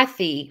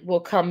Kathy will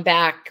come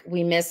back?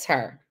 We miss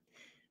her.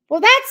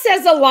 Well, that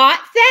says a lot.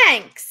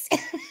 Thanks.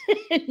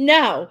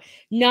 No,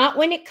 not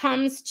when it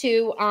comes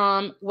to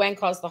When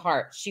Calls the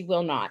Heart. She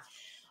will not.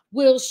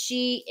 Will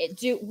she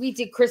do? We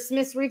did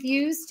Christmas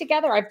reviews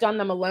together. I've done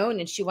them alone,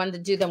 and she wanted to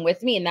do them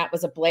with me, and that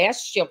was a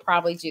blast. She'll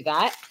probably do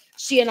that.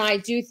 She and I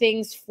do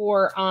things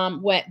for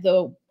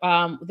the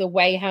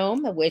Way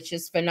Home, which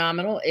is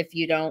phenomenal. If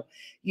you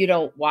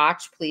don't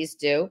watch, please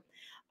do.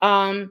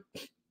 No,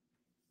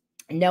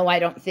 I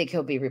don't think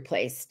he'll be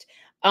replaced.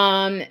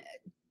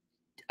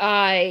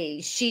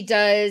 She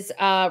does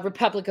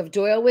Republic of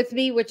Doyle with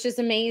me, which is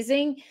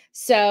amazing.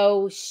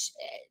 So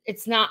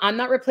I'm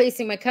not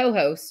replacing my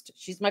co-host.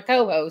 She's my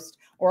co-host,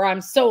 or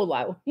I'm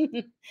solo.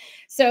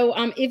 So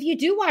if you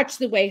do watch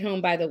The Way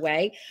Home, by the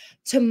way,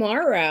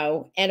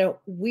 tomorrow at a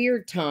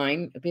weird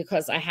time,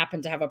 because I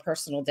happen to have a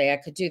personal day, I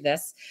could do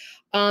this,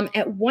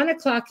 at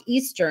 1:00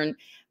 Eastern,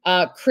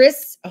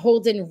 Chris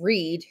Holden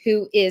Reed,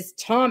 who is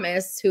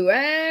Thomas, who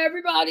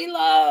everybody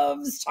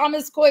loves,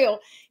 Thomas Coyle,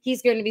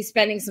 he's going to be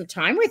spending some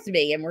time with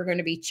me, and we're going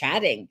to be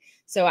chatting.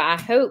 So I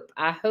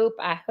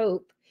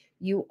hope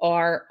you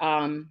are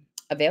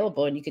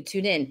available and you could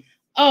tune in.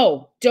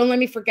 Oh, don't let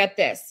me forget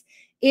this.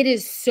 It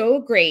is so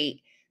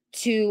great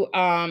to,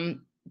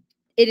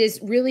 it is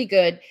really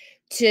good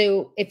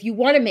to, if you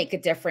want to make a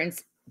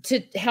difference, to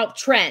help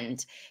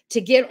trend,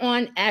 to get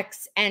on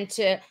X and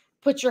to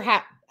put your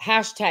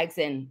hashtags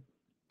in.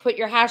 Put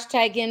your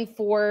hashtag in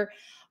for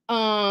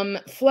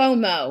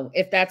FloMo,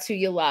 if that's who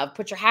you love.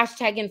 Put your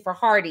hashtag in for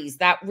Hearties.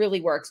 That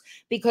really works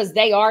because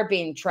they are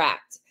being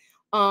tracked.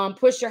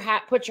 Put your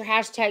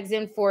hashtags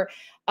in for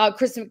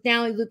Chris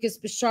McNally, Lucas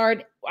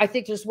Bichard. I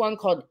think there's one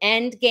called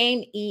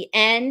Endgame,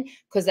 EN,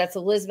 because that's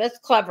Elizabeth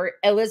Clever,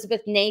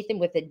 Elizabeth Nathan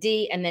with a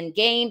D, and then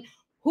game.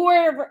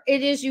 Whoever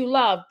it is you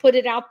love, put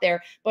it out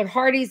there. But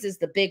Hearties is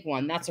the big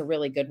one. That's a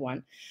really good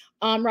one.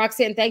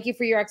 Roxanne, thank you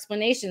for your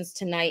explanations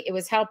tonight. It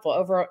was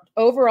helpful.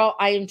 Overall,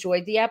 I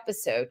enjoyed the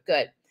episode.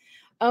 Good.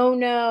 Oh,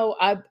 no,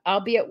 I'll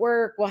be at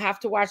work. We'll have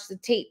to watch the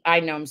tape. I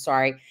know, I'm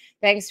sorry.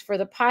 Thanks for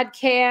the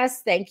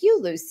podcast. Thank you,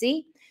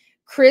 Lucy.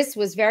 Chris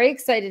was very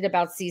excited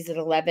about season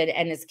 11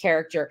 and his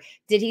character.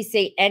 Did he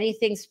say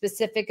anything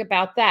specific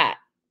about that?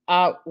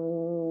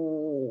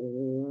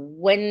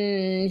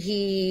 When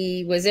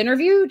he was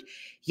interviewed?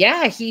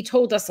 Yeah, he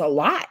told us a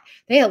lot.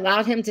 They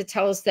allowed him to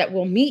tell us that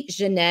we'll meet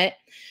Jeanette,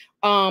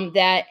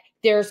 that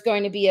there's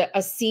going to be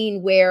a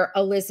scene where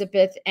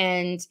Elizabeth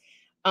and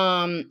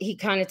he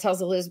kind of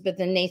tells Elizabeth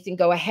and Nathan,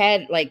 go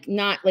ahead, like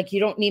not like you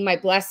don't need my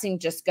blessing,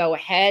 just go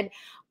ahead.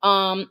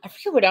 I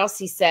forget what else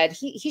he said.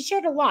 He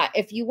shared a lot.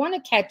 If you want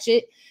to catch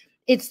it,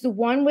 it's the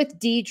one with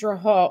Deidre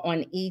Hall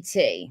on ET.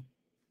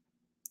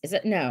 Is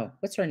it? No,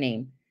 what's her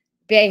name?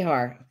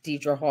 Behar.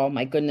 Deidre Hall.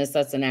 My goodness,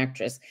 that's an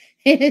actress.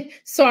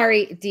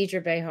 Sorry,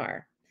 Deidre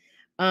Behar.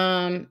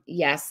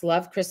 Yes,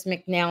 love Chris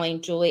McNally,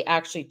 and Julie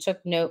actually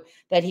took note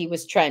that he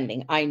was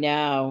trending. I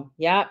know.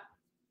 Yep.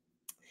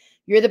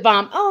 You're the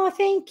bomb. Oh,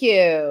 thank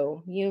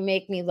you. You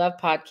make me love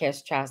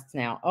podcast chats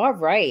now. All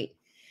right.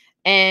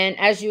 And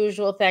as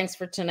usual, thanks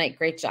for tonight.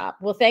 Great job.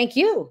 Well, thank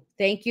you.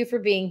 Thank you for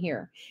being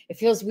here. It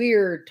feels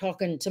weird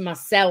talking to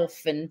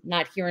myself and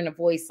not hearing a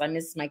voice. I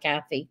miss my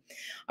Kathy.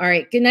 All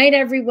right. Good night,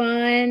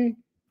 everyone.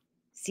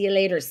 See you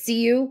later.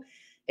 See you.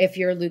 If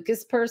you're a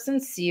Lucas person,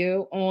 see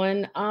you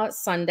on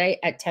Sunday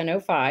at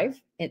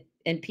 10:05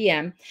 in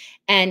PM.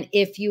 And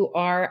if you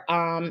are,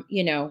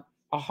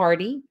 a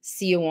Hearty,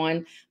 see you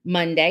on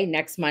Monday,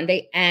 next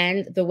Monday.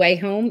 And The Way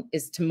Home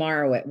is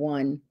tomorrow at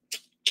 1.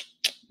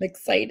 I'm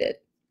excited.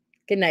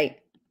 Good night.